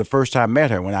 for the first time,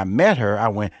 met her. When I met her, I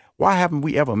went, why haven't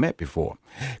we ever met before?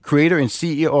 Creator and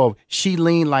CEO of She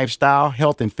Lean Lifestyle,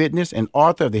 Health and Fitness, and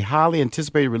author of the highly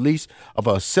anticipated release of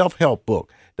a self-help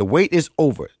book, The Wait is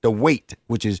Over. The Wait,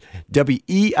 which is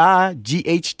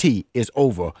WEIGHT, is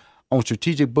over, on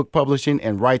Strategic Book Publishing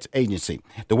and Rights Agency.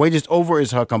 The Wait is Over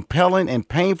is her compelling and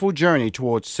painful journey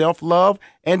towards self-love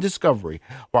and discovery,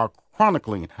 while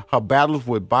chronicling her battles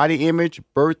with body image,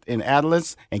 birth in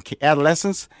adolescence, and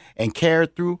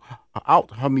carried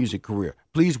throughout her music career.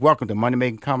 Please welcome to Money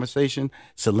Making Conversation,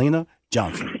 Syleena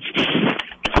Johnson.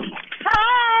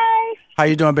 Hi. How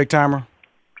you doing, Big Timer?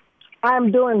 I'm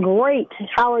doing great.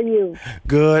 How are you?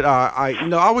 Good.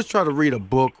 I was trying to read a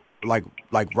book like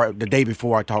right the day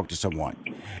before I talk to someone,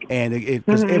 and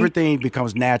because everything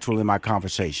becomes natural in my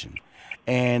conversation,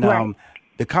 and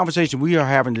the conversation we are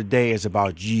having today is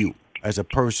about you as a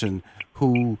person.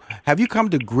 Who have you come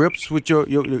to grips with your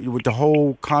with the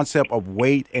whole concept of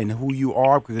weight and who you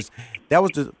are? Because that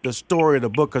was the story of the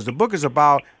book. Because the book is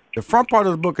about, the front part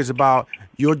of the book is about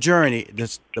your journey.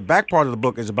 The back part of the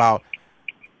book is about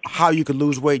how you can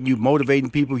lose weight, and you motivating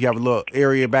people. You have a little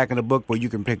area back in the book where you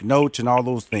can pick notes and all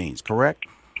those things, correct?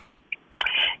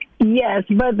 Yes,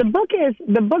 but the book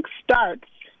starts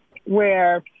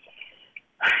where,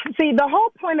 see, the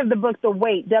whole point of the book, The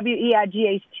Weight,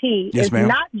 WEIGHT, yes, is ma'am.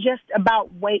 not just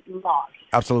about weight loss.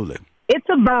 Absolutely. It's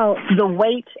about the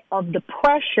weight of the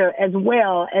pressure as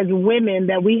well as women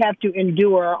that we have to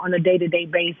endure on a day-to-day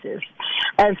basis,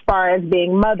 as far as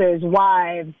being mothers,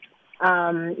 wives,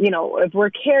 if we're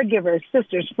caregivers,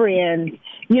 sisters, friends,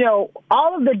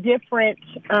 all of the different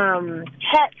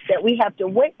hats that we have to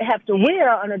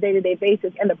wear on a day-to-day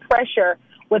basis, and the pressure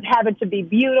with having to be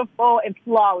beautiful and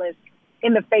flawless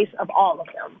in the face of all of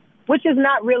them, which is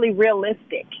not really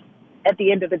realistic at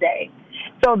the end of the day.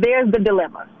 So there's the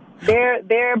dilemma.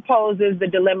 There poses the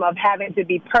dilemma of having to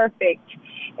be perfect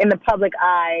in the public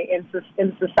eye, in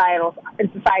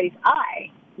society's eye,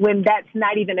 when that's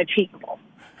not even achievable.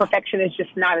 Perfection is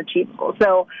just not achievable.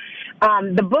 So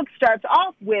the book starts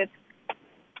off with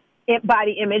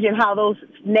body image and how those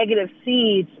negative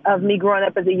seeds of me growing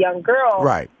up as a young girl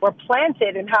were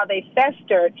planted and how they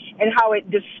festered and how it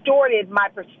distorted my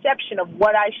perception of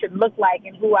what I should look like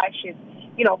and who I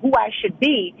should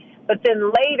be. But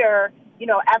then later,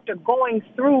 after going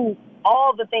through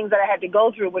all the things that I had to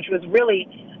go through, which was really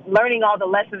learning all the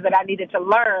lessons that I needed to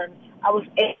learn, I was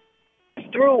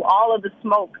through all of the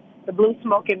smoke, the blue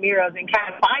smoke and mirrors, and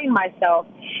kind of find myself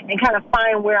and kind of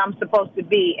find where I'm supposed to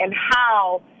be and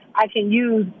how I can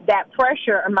use that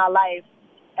pressure in my life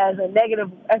as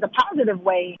a positive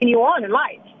way, continue on in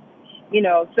life.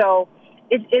 So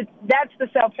that's the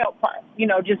self-help part.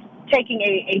 Just taking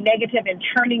a negative and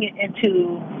turning it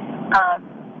into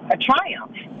a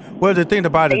triumph. Well, the thing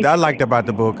about it, I liked about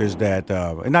the book is that,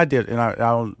 and I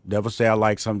don't never say I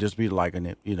like something just be liking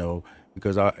it,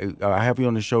 because I have you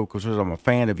on the show because I'm a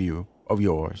fan of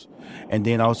yours, and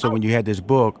then also when you had this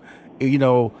book,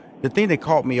 the thing that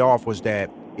caught me off was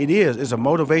that it's a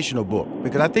motivational book,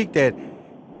 because I think that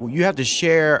you have to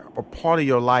share a part of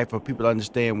your life for people to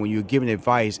understand when you're giving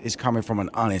advice, it's coming from an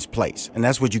honest place. And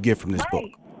that's what you get from this book.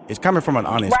 It's coming from an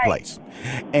honest place.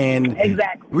 And the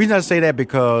reason I say that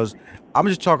because I'm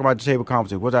just talking about the table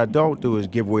conversation. What I don't do is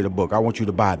give away the book. I want you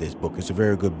to buy this book. It's a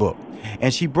very good book.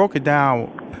 And she broke it down,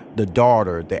 the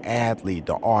daughter, the athlete,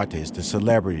 the artist, the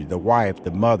celebrity, the wife,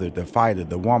 the mother, the fighter,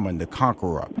 the woman, the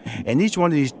conqueror. And each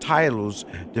one of these titles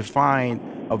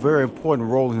define a very important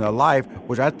role in her life,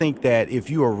 which I think that if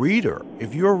you're a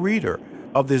reader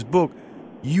of this book,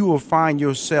 you will find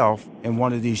yourself in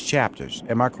one of these chapters.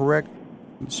 Am I correct,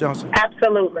 Ms. Johnson?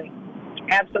 Absolutely.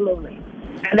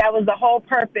 And that was the whole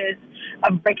purpose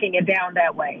of breaking it down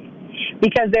that way.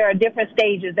 Because there are different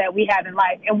stages that we have in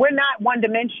life, and we're not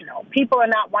one-dimensional. People are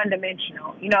not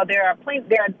one-dimensional. There are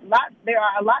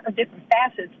a lot of different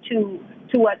facets to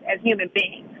us as human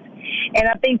beings, and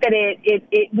I think that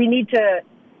we need to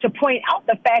point out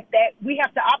the fact that we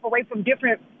have to operate from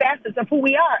different facets of who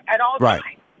we are at all times.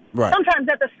 Right. Sometimes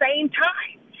at the same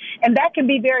time, and that can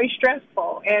be very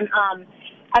stressful. And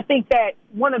I think that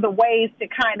one of the ways to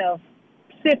kind of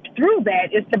sift through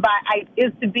that is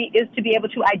to be able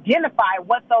to identify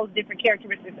what those different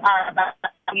characteristics are about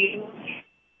you.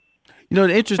 The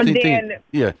interesting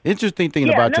thing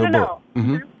about your book.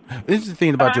 Mm-hmm. The interesting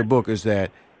thing about your book is that,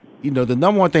 the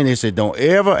number one thing they said, don't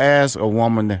ever ask a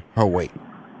woman her weight.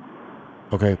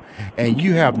 Okay, and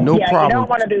you have no problem. You don't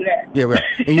want to do that. Yeah, right.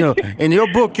 And, in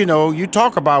your book, you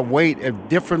talk about weight at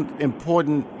different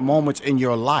important moments in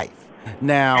your life.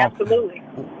 Now, absolutely.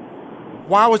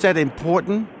 Why was that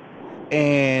important?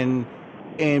 And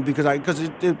because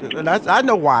I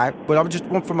know why, but I'm just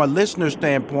from a listener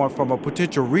standpoint, from a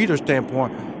potential reader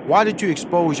standpoint, why did you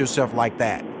expose yourself like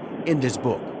that in this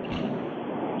book?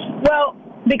 Well,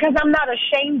 because I'm not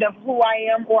ashamed of who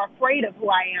I am or afraid of who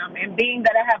I am. And being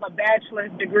that I have a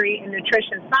bachelor's degree in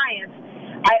nutrition science,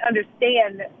 I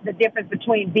understand the difference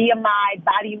between BMI,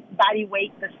 body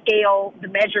weight, the scale, the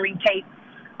measuring tape.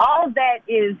 All of that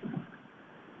is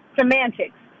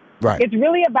semantics. Right. It's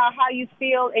really about how you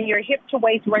feel in your hip to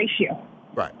waist ratio.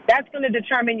 Right. That's going to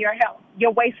determine your health,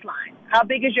 your waistline. How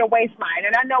big is your waistline?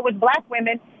 And I know with black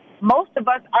women, most of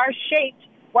us are shaped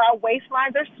where our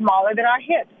waistlines are smaller than our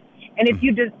hips. And if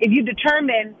you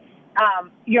determine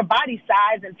your body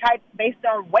size and type based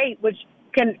on weight, which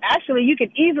you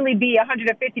can easily be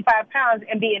 155 pounds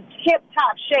and be in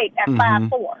tip-top shape at 5'4".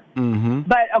 Mm-hmm.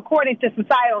 But according to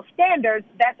societal standards,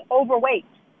 that's overweight.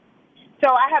 So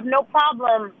I have no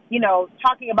problem,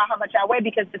 talking about how much I weigh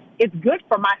because it's good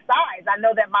for my size. I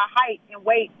know that my height and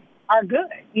weight are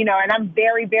good, and I'm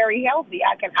very, very healthy.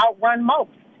 I can outrun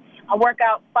most. I work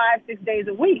out 5-6 days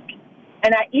a week,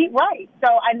 and I eat right. So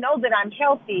I know that I'm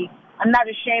healthy. I'm not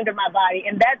ashamed of my body,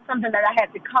 and that's something that I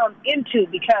had to come into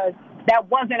because that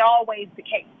wasn't always the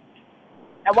case.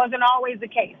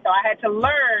 So I had to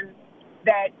learn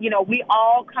that, we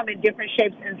all come in different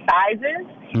shapes and sizes.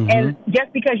 Mm-hmm. And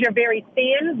just because you're very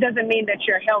thin doesn't mean that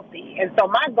you're healthy. And so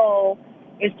my goal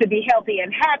is to be healthy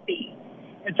and happy.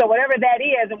 And so whatever that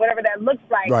is and whatever that looks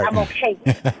like, I'm okay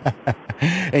with.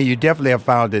 And you definitely have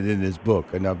found it in this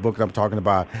book. And the book I'm talking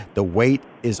about, The Weight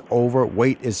is Over.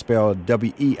 Weight is spelled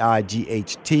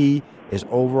WEIGHT. Is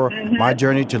over. Mm-hmm. My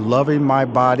journey to loving my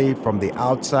body from the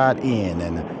outside in.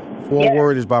 And the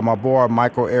foreword is by my boy,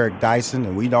 Michael Eric Dyson.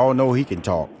 And we all know he can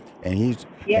talk. And he's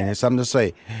something to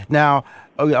say. Now,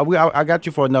 I got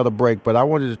you for another break, but I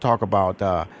wanted to talk about,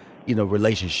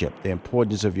 relationship, the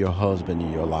importance of your husband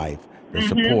in your life, the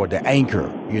support, the anchor,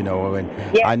 and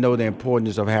I know the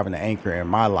importance of having an anchor in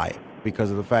my life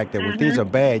because of the fact that when things are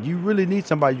bad, you really need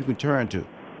somebody you can turn to,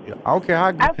 I don't care how.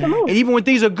 Absolutely. And even when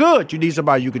things are good, you need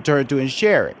somebody you can turn to and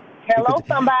share it. Hello,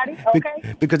 somebody.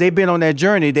 Okay. Because they've been on that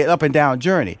journey, that up and down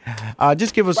journey.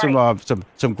 Just give us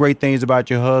some great things about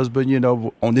your husband. You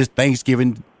know, on this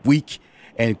Thanksgiving week,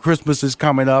 and Christmas is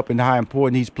coming up, and how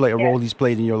important role he's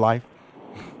played in your life.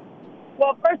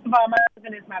 Well, first of all, my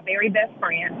husband is my very best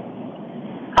friend,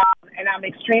 and I'm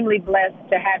extremely blessed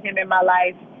to have him in my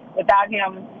life. Without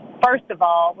him,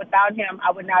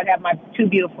 I would not have my two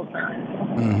beautiful sons.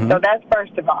 Mm-hmm. So that's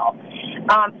first of all.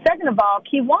 Second of all,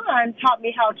 Kiwan taught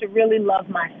me how to really love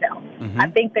myself. Mm-hmm. I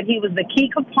think that he was the key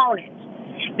component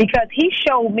because he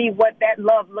showed me what that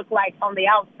love looked like on the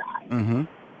outside. Mm-hmm.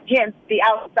 Hence, the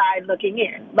outside looking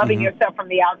in, loving mm-hmm. yourself from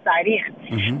the outside in.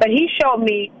 Mm-hmm. But he showed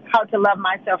me how to love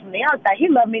myself from the outside. He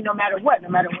loved me no matter what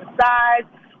size.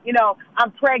 You know,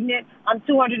 I'm pregnant. I'm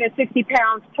 260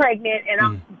 pounds pregnant, and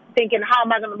I'm thinking, how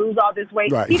am I going to lose all this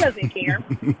weight? Right. He doesn't care.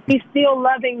 He's still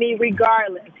loving me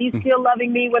regardless. He's still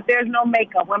loving me when there's no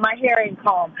makeup, when my hair ain't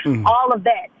combed, all of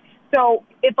that. So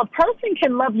if a person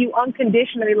can love you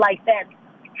unconditionally like that,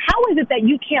 how is it that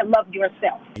you can't love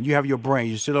yourself? And you have your brain.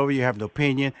 You sit over, you have an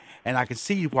opinion, and I can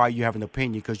see why you have an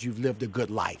opinion because you've lived a good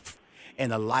life.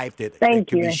 And a life that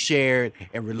can be shared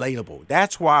and relatable.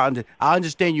 That's why I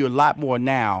understand you a lot more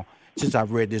now since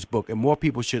I've read this book. And more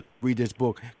people should read this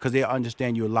book because they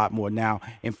understand you a lot more now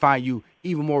and find you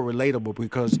even more relatable.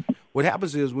 Because what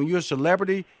happens is when you're a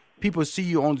celebrity, people see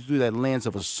you only through that lens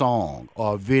of a song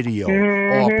or a video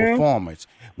or a performance.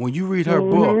 When you read her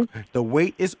book, The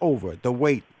Wait is Over. The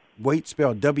Wait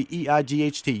spelled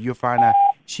WEIGHT. You'll find out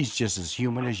she's just as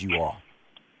human as you are.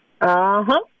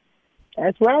 Uh-huh.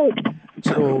 That's right.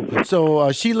 So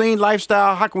Sheleen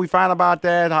Lifestyle. How can we find about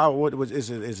that? What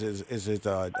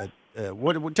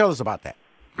tell us about that?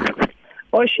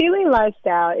 Well, Sheleen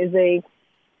Lifestyle is a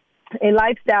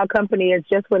lifestyle company. It's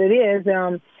just what it is.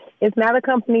 It's not a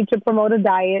company to promote a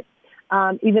diet.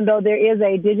 Even though there is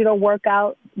a digital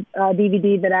workout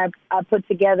DVD that I put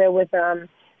together with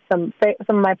some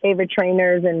of my favorite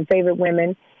trainers and favorite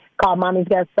women called Mommy's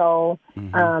Got Soul.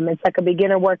 It's like a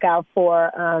beginner workout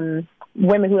for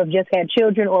women who have just had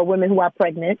children or women who are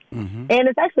pregnant. And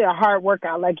it's actually a hard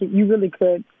workout. Like you really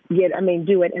could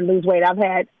do it and lose weight. I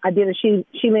did a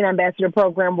Sheleen Ambassador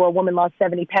program where a woman lost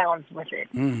 70 pounds with it.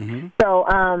 So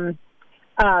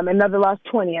another lost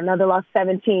 20, another lost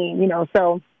 17,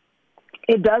 so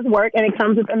it does work and it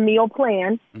comes with a meal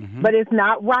plan, but it's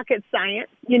not rocket science,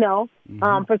 For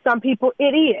some people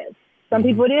it is. Some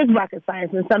people it is rocket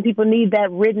science, and some people need that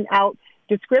written out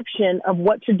description of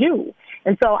what to do.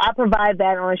 And so I provide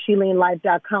that on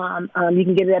SheleenLife.com. You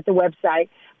can get it at the website.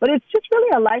 But it's just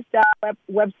really a lifestyle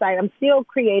website. I'm still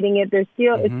creating it. It's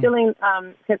still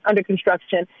under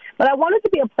construction. But I want it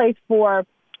to be a place for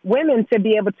women to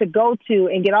be able to go to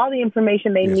and get all the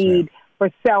information they need for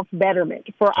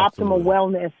self-betterment, for optimal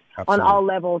wellness on all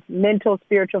levels, mental,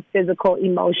 spiritual, physical,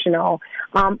 emotional.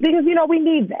 Because, we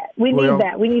need that. We need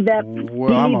that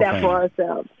for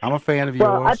ourselves. I'm a fan of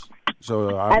yours.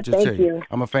 So I'll just tell you,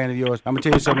 I'm a fan of yours. I'm going to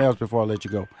tell you something else before I let you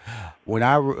go. When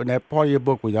in that part of your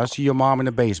book, when I see your mom in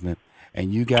the basement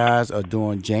and you guys are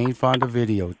doing Jane Fonda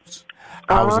videos,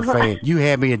 I was a fan. You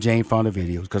had me at Jane Fonda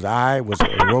videos because I was an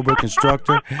aerobic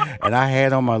instructor and I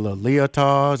had on my little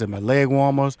leotards and my leg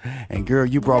warmers. And, girl,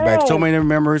 you brought back so many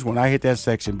memories when I hit that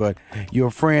section. But you're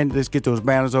a friend. Let's get those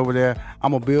banners over there.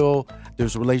 I'm going to build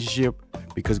this relationship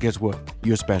because guess what?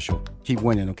 You're special. Keep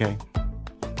winning, okay?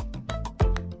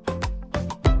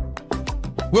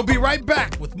 We'll be right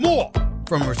back with more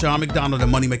from Rushion McDonald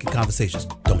and Money Making Conversations.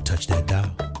 Don't touch that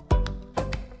dial.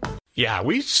 Yeah,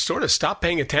 we sort of stopped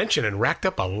paying attention and racked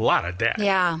up a lot of debt.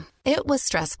 Yeah, it was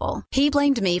stressful. He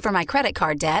blamed me for my credit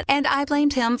card debt, and I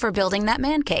blamed him for building that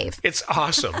man cave. It's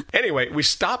awesome. Anyway, we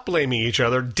stopped blaming each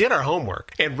other, did our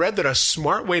homework, and read that a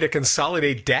smart way to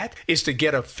consolidate debt is to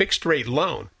get a fixed-rate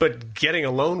loan. But getting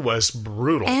a loan was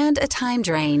brutal. And a time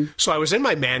drain. So I was in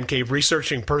my man cave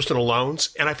researching personal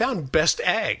loans, and I found Best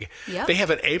Egg. Yep. They have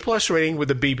an A+ rating with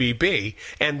the BBB,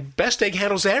 and Best Egg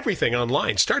handles everything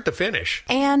online, start to finish.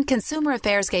 And Consumer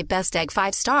Affairs gave Best Egg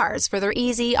 5 stars for their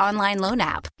easy online loan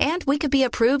app. And we could be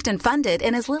approved and funded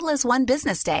in as little as 1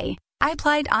 business day. I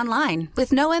applied online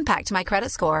with no impact to my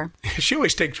credit score. She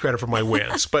always takes credit for my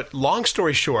wins, but long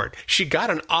story short, she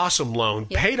got an awesome loan,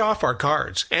 paid off our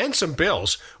cards and some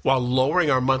bills while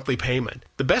lowering our monthly payment.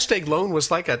 The Best Egg loan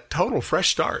was like a total fresh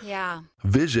start. Yeah.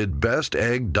 Visit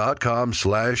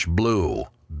bestegg.com/blue.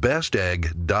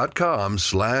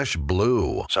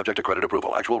 bestegg.com/blue. Subject to credit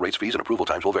approval. Actual rates, fees, and approval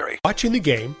times will vary. Watching the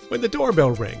game when the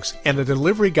doorbell rings and the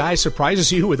delivery guy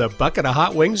surprises you with a bucket of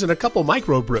hot wings and a couple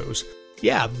micro brews.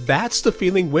 Yeah, that's the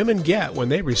feeling women get when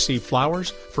they receive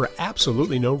flowers for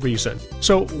absolutely no reason.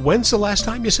 So when's the last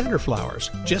time you sent her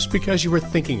flowers? Just because you were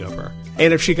thinking of her.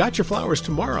 And if she got your flowers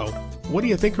tomorrow, what do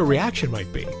you think her reaction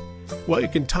might be? Well, you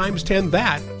can times 10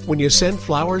 that when you send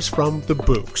flowers from the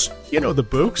Bouqs. You know the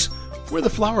Bouqs? We're the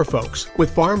flower folks,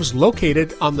 with farms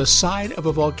located on the side of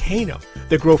a volcano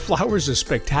that grow flowers as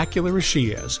spectacular as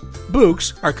she is.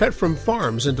 Bouqs are cut from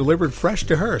farms and delivered fresh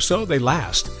to her, so they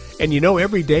last. And you know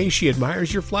every day she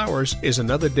admires your flowers is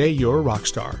another day you're a rock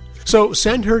star. So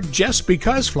send her just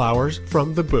because flowers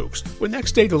from the Bouqs with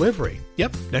next day delivery.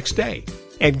 Yep, next day.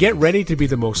 And get ready to be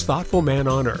the most thoughtful man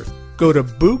on earth. Go to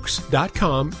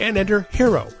Bouqs.com and enter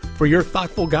HERO for your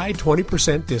Thoughtful Guide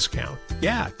 20% discount.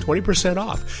 Yeah, 20%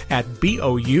 off at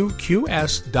BOUQS.com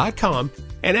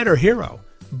and enter HERO.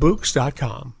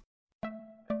 Bouqs.com.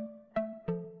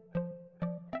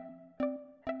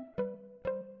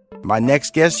 My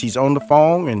next guest, she's on the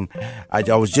phone, and I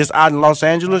was just out in Los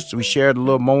Angeles. We shared a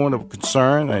little moment of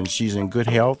concern, and she's in good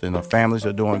health, and her families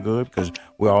are doing good because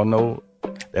we all know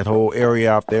that whole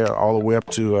area out there, all the way up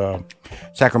to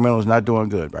Sacramento, is not doing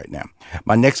good right now.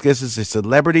 My next guest is a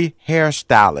celebrity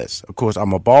hairstylist. Of course,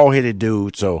 I'm a bald-headed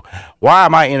dude, so why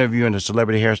am I interviewing a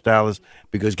celebrity hairstylist?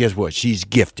 Because guess what? She's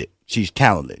gifted. She's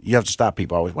talented. You have to stop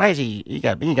people always. Why is he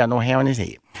got no hair on his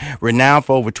head? Renowned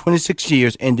for over 26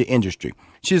 years in the industry.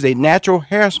 She's a natural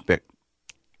hair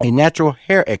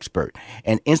expert,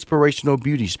 an inspirational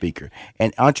beauty speaker,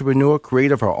 an entrepreneur,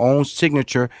 creator of her own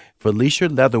signature Felicia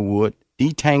Leatherwood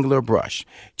detangler brush.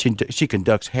 She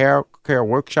conducts hair care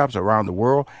workshops around the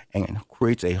world and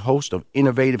creates a host of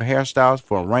innovative hairstyles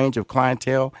for a range of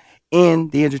clientele in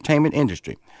the entertainment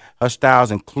industry. Her styles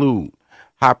include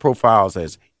high profiles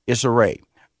as Issa Rae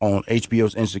on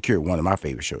HBO's Insecure, one of my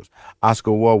favorite shows.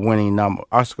 Oscar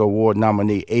Award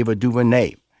nominee Ava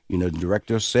DuVernay, the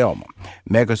director of Selma.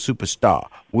 Mega superstar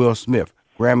Will Smith,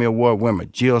 Grammy Award winner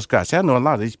Jill Scott. See, I know a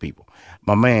lot of these people.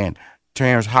 My man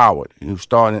Terrence Howard, who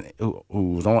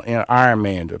was on Iron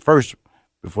Man, the first,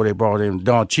 before they brought in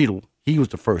Don Cheadle. He was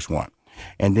the first one.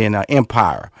 And then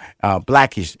Empire,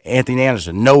 Blackish, Anthony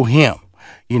Anderson, know him.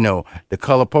 The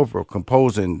Color Purple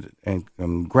composer and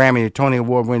Grammy and Tony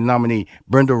Award winning nominee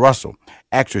Brenda Russell.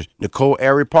 Actress Nicole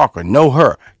Ari Parker, know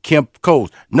her. Kim Coles,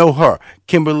 know her.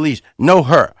 Kimberly Leach, know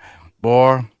her.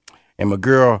 Boy, and my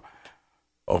girl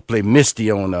played Misty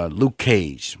on Luke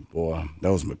Cage. Boy,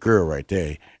 that was my girl right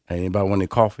there. Anybody want any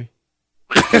coffee?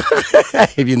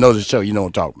 If you know the show, you know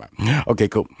what I'm talking about. Okay,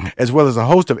 cool. As well as a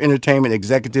host of entertainment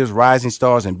executives, rising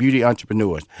stars, and beauty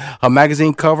entrepreneurs. Her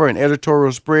magazine cover and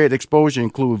editorial spread exposure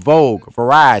include Vogue,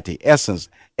 Variety, Essence,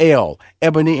 Elle,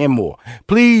 Ebony, and more.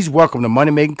 Please welcome to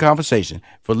Money Making Conversation,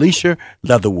 Felicia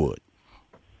Leatherwood.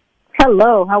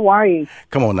 Hello, how are you?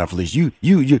 Come on now, Felicia.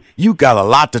 You got a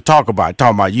lot to talk about.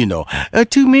 2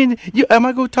 minutes. Am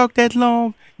I going to talk that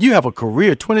long? You have a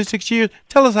career, 26 years.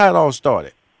 Tell us how it all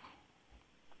started.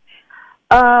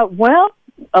 Well,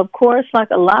 of course,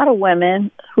 like a lot of women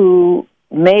who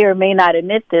may or may not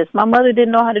admit this, my mother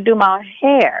didn't know how to do my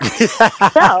hair.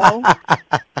 So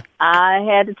I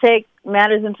had to take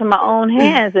matters into my own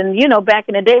hands. And, back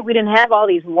in the day, we didn't have all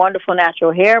these wonderful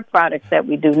natural hair products that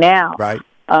we do now. Right.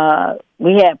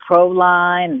 We had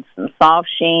Proline and some Soft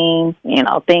Sheen,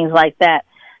 things like that.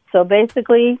 So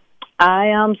basically,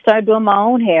 I started doing my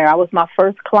own hair. I was my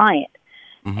first client.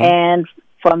 Mm-hmm. And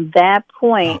from that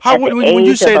point, when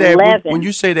you say 11, when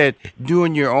you say that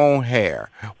doing your own hair,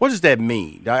 what does that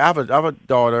mean? I have a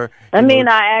daughter.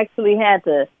 I actually had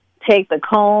to take the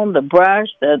comb, the brush,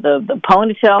 the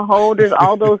ponytail holders,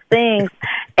 all those things,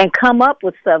 and come up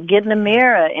with stuff. Get in the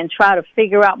mirror and try to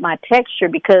figure out my texture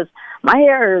because my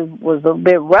hair was a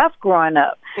bit rough growing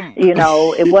up.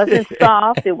 It wasn't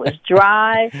soft. It was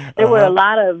dry. There were a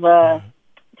lot of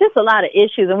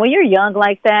issues. And when you're young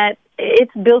like that,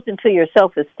 it's built into your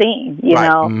self-esteem,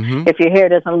 Mm-hmm. if your hair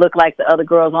doesn't look like the other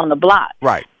girls on the block.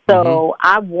 Right. So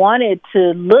I wanted to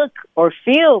look or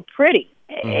feel pretty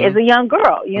as a young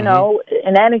girl,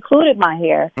 and that included my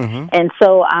hair. Mm-hmm. And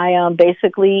so I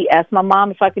basically asked my mom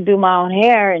if I could do my own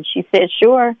hair, and she said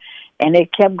sure, and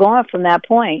it kept going from that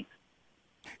point.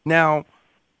 Now,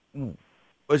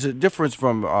 is it difference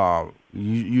from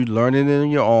you learning it on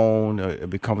your own? It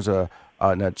becomes a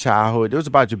childhood. It was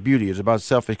about your beauty. It was about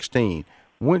self-esteem.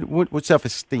 With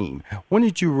self-esteem, when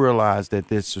did you realize that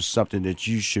this was something that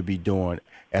you should be doing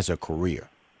as a career?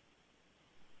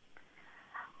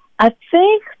 I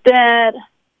think that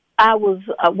I was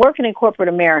working in corporate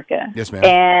America. Yes, ma'am.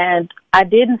 And I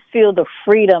didn't feel the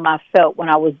freedom I felt when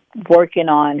I was working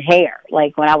on hair,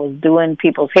 like when I was doing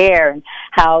people's hair and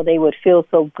how they would feel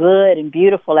so good and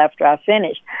beautiful after I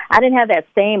finished. I didn't have that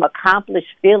same accomplished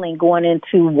feeling going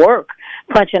into work,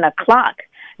 punching a clock,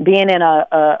 being in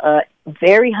a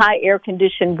very high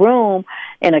air-conditioned room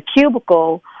in a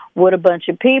cubicle with a bunch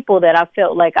of people that I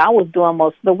felt like I was doing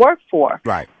most of the work for.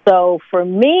 Right. So for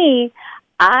me,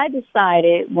 I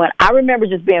decided when I remember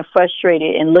just being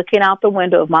frustrated and looking out the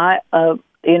window of my,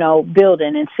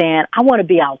 building and saying, I want to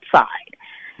be outside.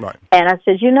 Right. And I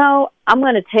said, I'm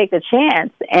going to take a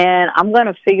chance and I'm going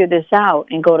to figure this out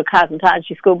and go to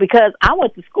cosmetology school because I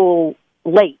went to school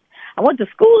late. I went to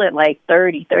school at like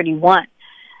 30, 31.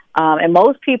 And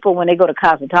most people, when they go to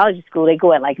cosmetology school, they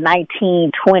go at like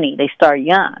 19, 20. They start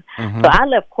young. Mm-hmm. So I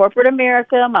left corporate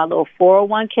America, my little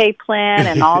 401k plan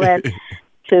and all that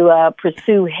to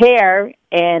pursue hair.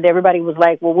 And everybody was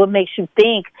like, well, what makes you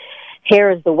think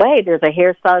hair is the way? There's a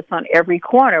hairstylist on every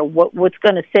corner. What's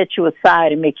going to set you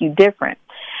aside and make you different?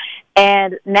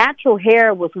 And natural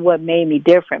hair was what made me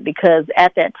different because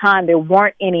at that time there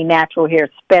weren't any natural hair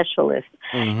specialists.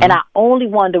 Mm-hmm. And I only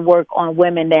wanted to work on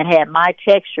women that had my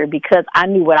texture because I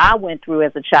knew what I went through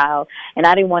as a child, and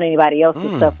I didn't want anybody else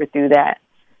to suffer through that.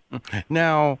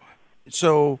 Now,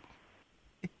 so,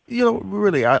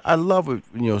 really, I love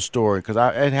your story because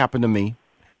it happened to me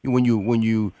when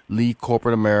you leave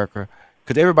corporate America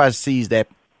because everybody sees that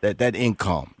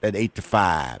income, that 8 to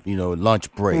 5,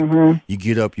 lunch break. Mm-hmm. You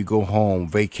get up, you go home,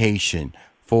 vacation,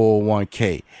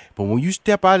 401k. But when you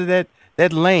step out of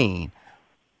that lane,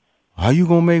 how you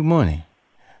gonna make money?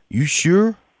 You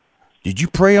sure? Did you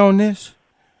pray on this?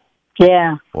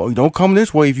 Yeah. Well, don't come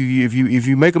this way if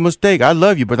you make a mistake. I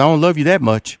love you, but I don't love you that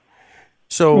much.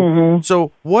 So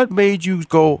So what made you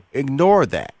go ignore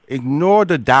that? Ignore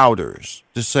the doubters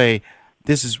to say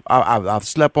this is I've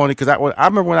slept on it because I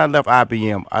remember when I left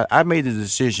IBM, I made a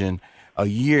decision a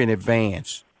year in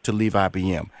advance to leave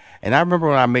IBM. And I remember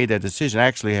when I made that decision, I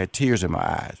actually had tears in my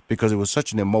eyes because it was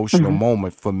such an emotional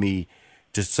moment for me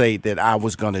to say that I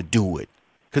was going to do it.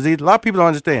 Because a lot of people don't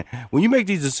understand. When you make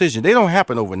these decisions, they don't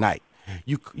happen overnight.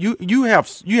 You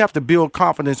have to build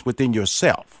confidence within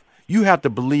yourself. You have to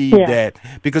believe that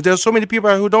because there's so many people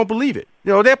out who don't believe it.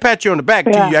 They'll pat you on the back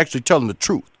until you actually tell them the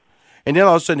truth. And then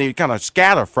all of a sudden they kind of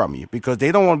scatter from you because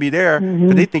they don't want to be there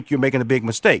because they think you're making a big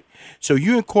mistake. So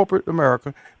you in corporate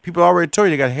America, people already told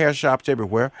you they got hair shops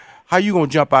everywhere. How you going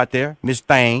to jump out there, Miss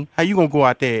Thane? How you going to go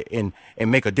out there and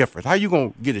make a difference? How you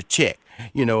going to get a check?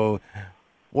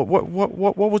 What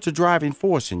was the driving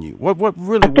force in you? What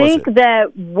really was it? I think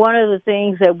that one of the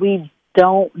things that we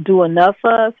don't do enough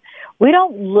of, we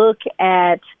don't look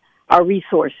at our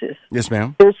resources. Yes,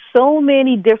 ma'am. There's so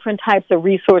many different types of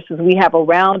resources we have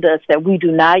around us that we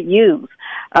do not use.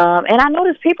 And I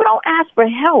notice people don't ask for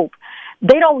help.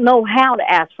 They don't know how to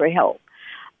ask for help.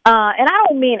 And I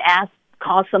don't mean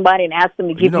call somebody and ask them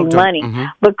to give you money,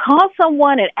 but call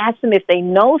someone and ask them if they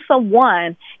know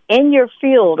someone in your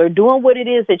field or doing what it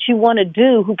is that you want to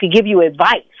do who could give you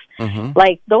advice.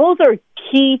 Like those are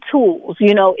key tools,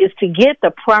 is to get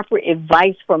the proper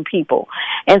advice from people.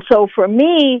 And so for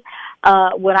me,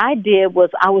 what I did was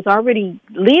I was already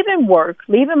leaving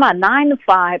my 9 to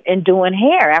 5 and doing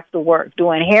hair after work,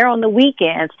 doing hair on the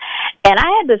weekends. And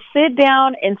I had to sit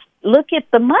down and look at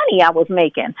the money I was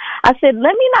making. I said,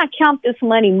 let me not count this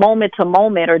money moment to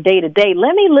moment or day to day.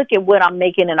 Let me look at what I'm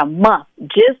making in a month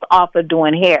just off of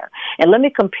doing hair. And let me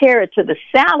compare it to the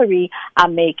salary I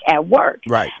make at work.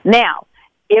 Right. Now,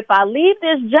 if I leave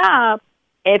this job,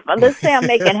 let's say I'm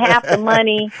making half the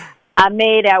money I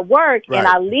made at work and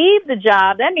I leave the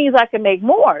job, that means I can make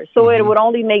more. So it would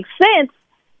only make sense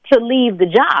to leave the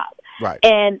job. Right.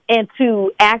 And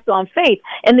to act on faith.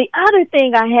 And the other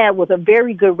thing I had was a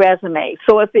very good resume.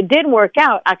 So if it didn't work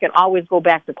out, I could always go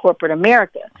back to corporate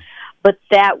America. But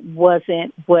that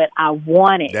wasn't what I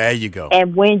wanted. There you go.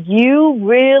 And when you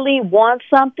really want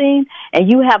something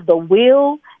and you have the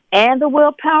will and the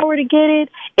willpower to get it,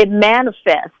 it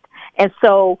manifests. And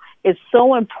so it's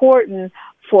so important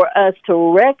for us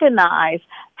to recognize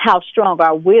how strong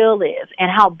our will is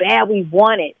and how bad we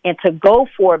want it and to go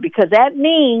for it, because that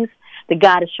means that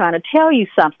God is trying to tell you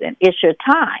something. It's your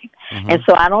time. And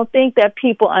so I don't think that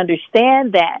people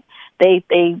understand that. They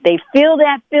feel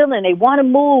that feeling. They want to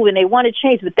move and they want to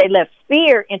change, but they let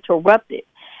fear interrupt it.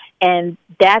 And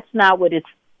that's not what it's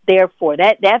there for.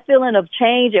 That feeling of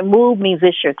change and move means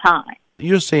it's your time.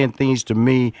 You're saying things to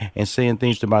me and saying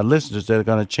things to my listeners that are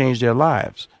going to change their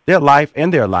lives, their life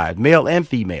and their lives, male and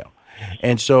female.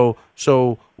 And so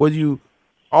whether you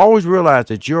always realize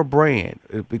that your brand,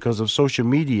 because of social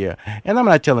media, and I'm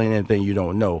not telling you anything you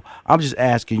don't know, I'm just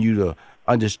asking you to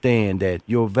understand that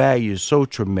your value is so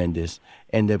tremendous,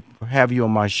 and to have you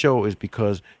on my show is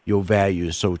because your value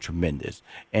is so tremendous.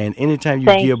 And anytime you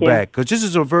give back, because this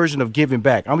is a version of giving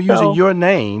back, I'm using your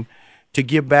name to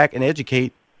give back and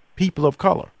educate people of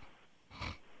color.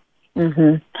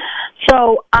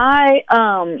 So I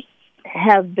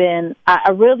have been, I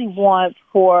really want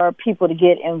for people to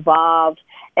get involved,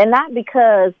 and not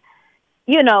because,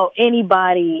 you know,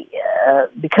 anybody,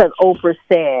 because Oprah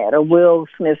said or Will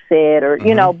Smith said or,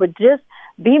 you know, but just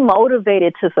be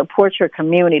motivated to support your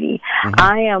community.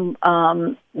 I am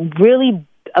really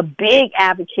a big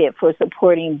advocate for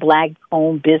supporting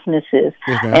Black-owned businesses,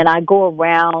 and I go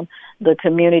around the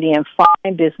community and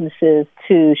find businesses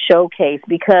to showcase,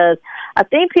 because I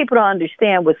think people don't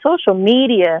understand with social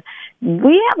media,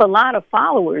 we have a lot of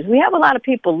followers. We have a lot of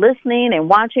people listening and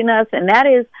watching us, and that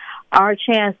is our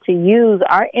chance to use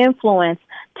our influence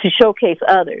to showcase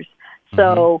others.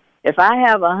 So if I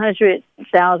have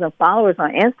 100,000 followers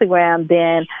on Instagram,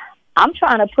 then I'm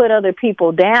trying to put other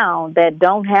people down that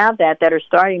don't have that are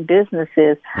starting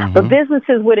businesses, but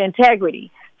businesses with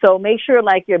integrity. So make sure,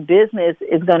 like, your business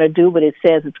is going to do what it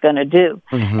says it's going to do,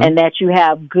 and that you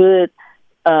have good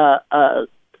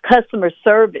customer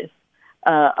service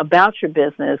about your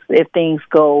business if things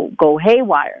go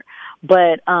haywire.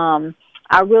 But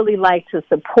I really like to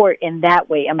support in that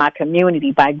way in my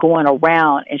community by going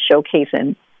around and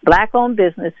showcasing Black-owned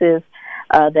businesses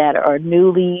that are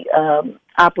newly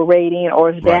operating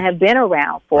or that have been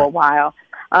around for a while.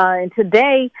 And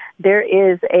today there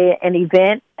is an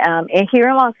event here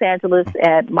in Los Angeles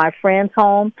at my friend's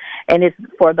home, and it's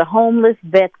for the homeless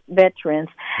veterans.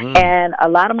 And a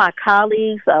lot of my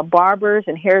colleagues, barbers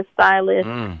and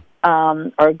hairstylists,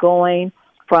 are going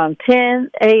from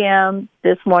 10 a.m.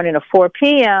 this morning to 4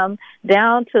 p.m.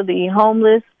 down to the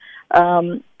homeless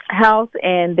house,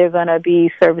 and they're going to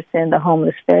be servicing the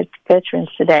homeless veterans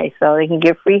today, so they can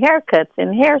get free haircuts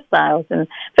and hairstyles and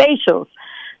facials.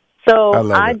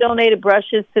 So I donated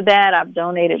brushes to that. I've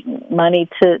donated money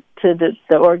to the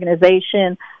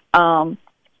organization.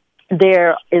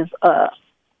 There is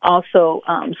also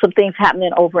some things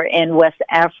happening over in West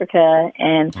Africa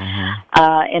and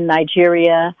in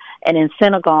Nigeria and in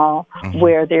Senegal,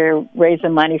 where they're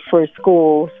raising money for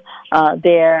schools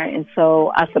there. And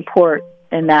so I support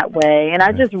in that way. And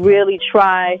I just really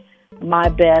try my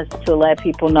best to let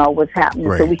people know what's happening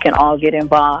so we can all get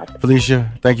involved.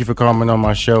 Felicia, thank you for coming on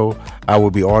my show. I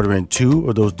will be ordering 2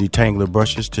 of those detangler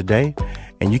brushes today.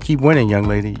 And you keep winning, young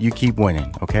lady. You keep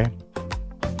winning, okay?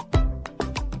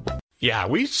 Yeah,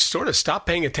 we sort of stopped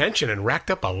paying attention and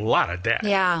racked up a lot of debt.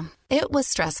 Yeah, it was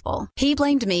stressful. He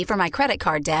blamed me for my credit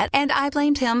card debt, and I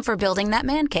blamed him for building that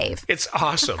man cave. It's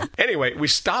awesome. Anyway, we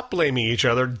stopped blaming each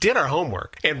other, did our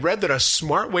homework, and read that a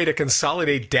smart way to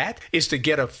consolidate debt is to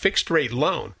get a fixed-rate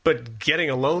loan. But getting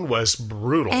a loan was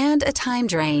brutal. And a time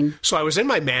drain. So I was in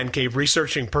my man cave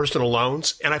researching personal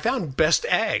loans, and I found Best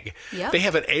Egg. Yep. They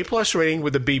have an A+ rating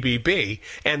with the BBB,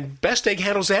 and Best Egg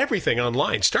handles everything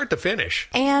online, start to finish.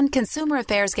 And Consumer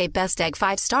Affairs gave Best Egg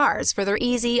 5 stars for their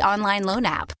easy online loan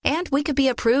app. And we could be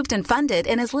approved and funded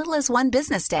in as little as 1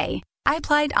 business day. I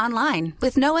applied online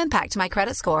with no impact to my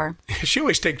credit score. She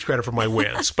always takes credit for my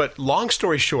wins, but long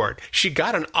story short, she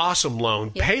got an awesome loan,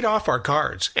 paid off our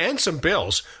cards and some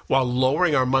bills while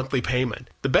lowering our monthly payment.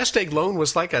 The Best Egg loan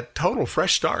was like a total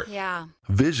fresh start. Yeah.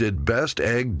 Visit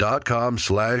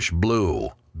bestegg.com/blue.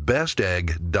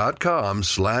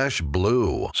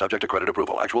 bestegg.com/blue. Subject to credit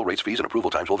approval. Actual rates, fees, and approval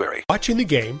times will vary. Watching the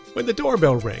game when the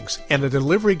doorbell rings and the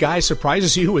delivery guy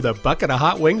surprises you with a bucket of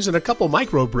hot wings and a couple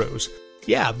microbrews.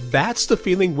 Yeah, that's the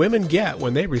feeling women get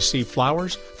when they receive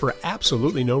flowers for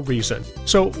absolutely no reason.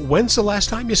 So when's the last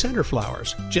time you sent her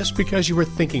flowers? Just because you were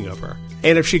thinking of her.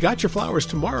 And if she got your flowers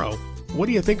tomorrow, what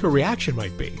do you think her reaction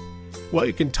might be? Well,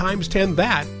 you can times 10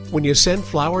 that when you send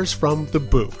flowers from the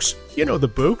Bouqs. You know the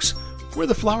Bouqs? We're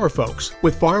the flower folks,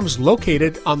 with farms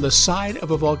located on the side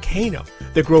of a volcano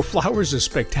that grow flowers as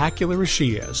spectacular as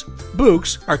she is.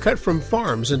 Bouqs are cut from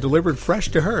farms and delivered fresh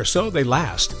to her, so they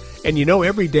last. And you know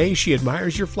every day she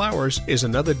admires your flowers is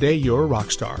another day you're a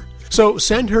rock star. So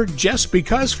send her just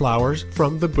because flowers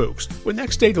from the Bouqs with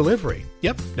next day delivery.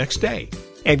 Yep, next day.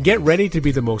 And get ready to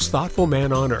be the most thoughtful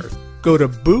man on earth. Go to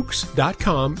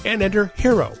Bouqs.com and enter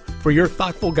HERO for your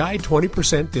Thoughtful Guide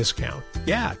 20% discount.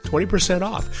 Yeah, 20%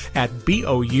 off at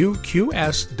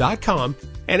BOUQS.com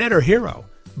and enter HERO.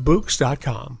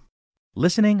 Bouqs.com.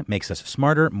 Listening makes us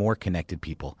smarter, more connected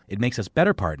people. It makes us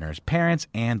better partners, parents,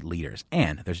 and leaders.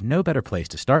 And there's no better place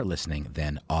to start listening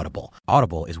than Audible.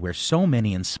 Audible is where so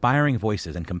many inspiring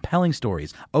voices and compelling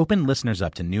stories open listeners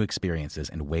up to new experiences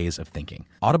and ways of thinking.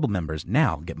 Audible members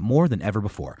now get more than ever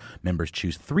before. Members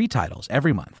choose 3 titles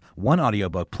every month, 1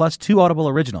 audiobook plus 2 Audible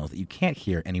originals that you can't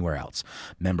hear anywhere else.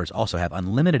 Members also have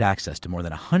unlimited access to more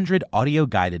than 100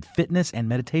 audio-guided fitness and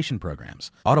meditation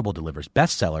programs. Audible delivers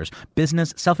bestsellers,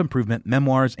 business, self-improvement,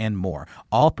 memoirs, and more,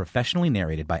 all professionally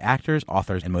narrated by actors,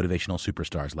 authors, and motivational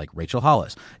superstars like Rachel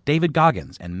Hollis, David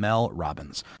Goggins, and Mel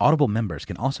Robbins. Audible members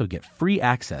can also get free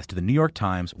access to the New York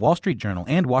Times, Wall Street Journal,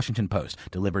 and Washington Post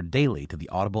delivered daily to the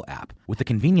Audible app. With the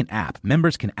convenient app,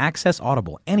 members can access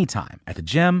Audible anytime, at the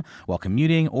gym, while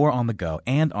commuting, or on the go,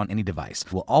 and on any device.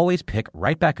 We'll always pick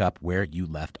right back up where you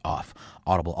left off.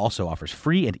 Audible also offers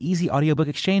free and easy audiobook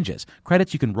exchanges,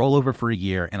 credits you can roll over for a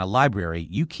year, and a library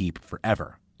you keep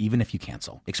forever, even if you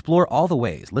cancel. Explore all the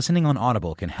ways listening on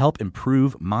Audible can help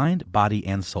improve mind, body,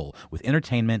 and soul with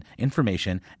entertainment,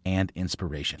 information, and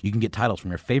inspiration. You can get titles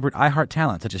from your favorite iHeart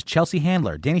talent such as Chelsea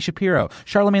Handler, Danny Shapiro,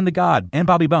 Charlemagne the God, and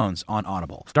Bobby Bones on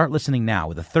Audible. Start listening now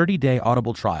with a 30-day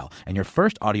Audible trial, and your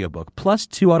first audiobook plus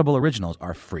 2 Audible originals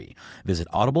are free. Visit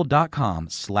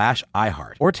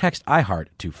audible.com/iHeart or text iHeart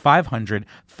to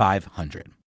 500-500.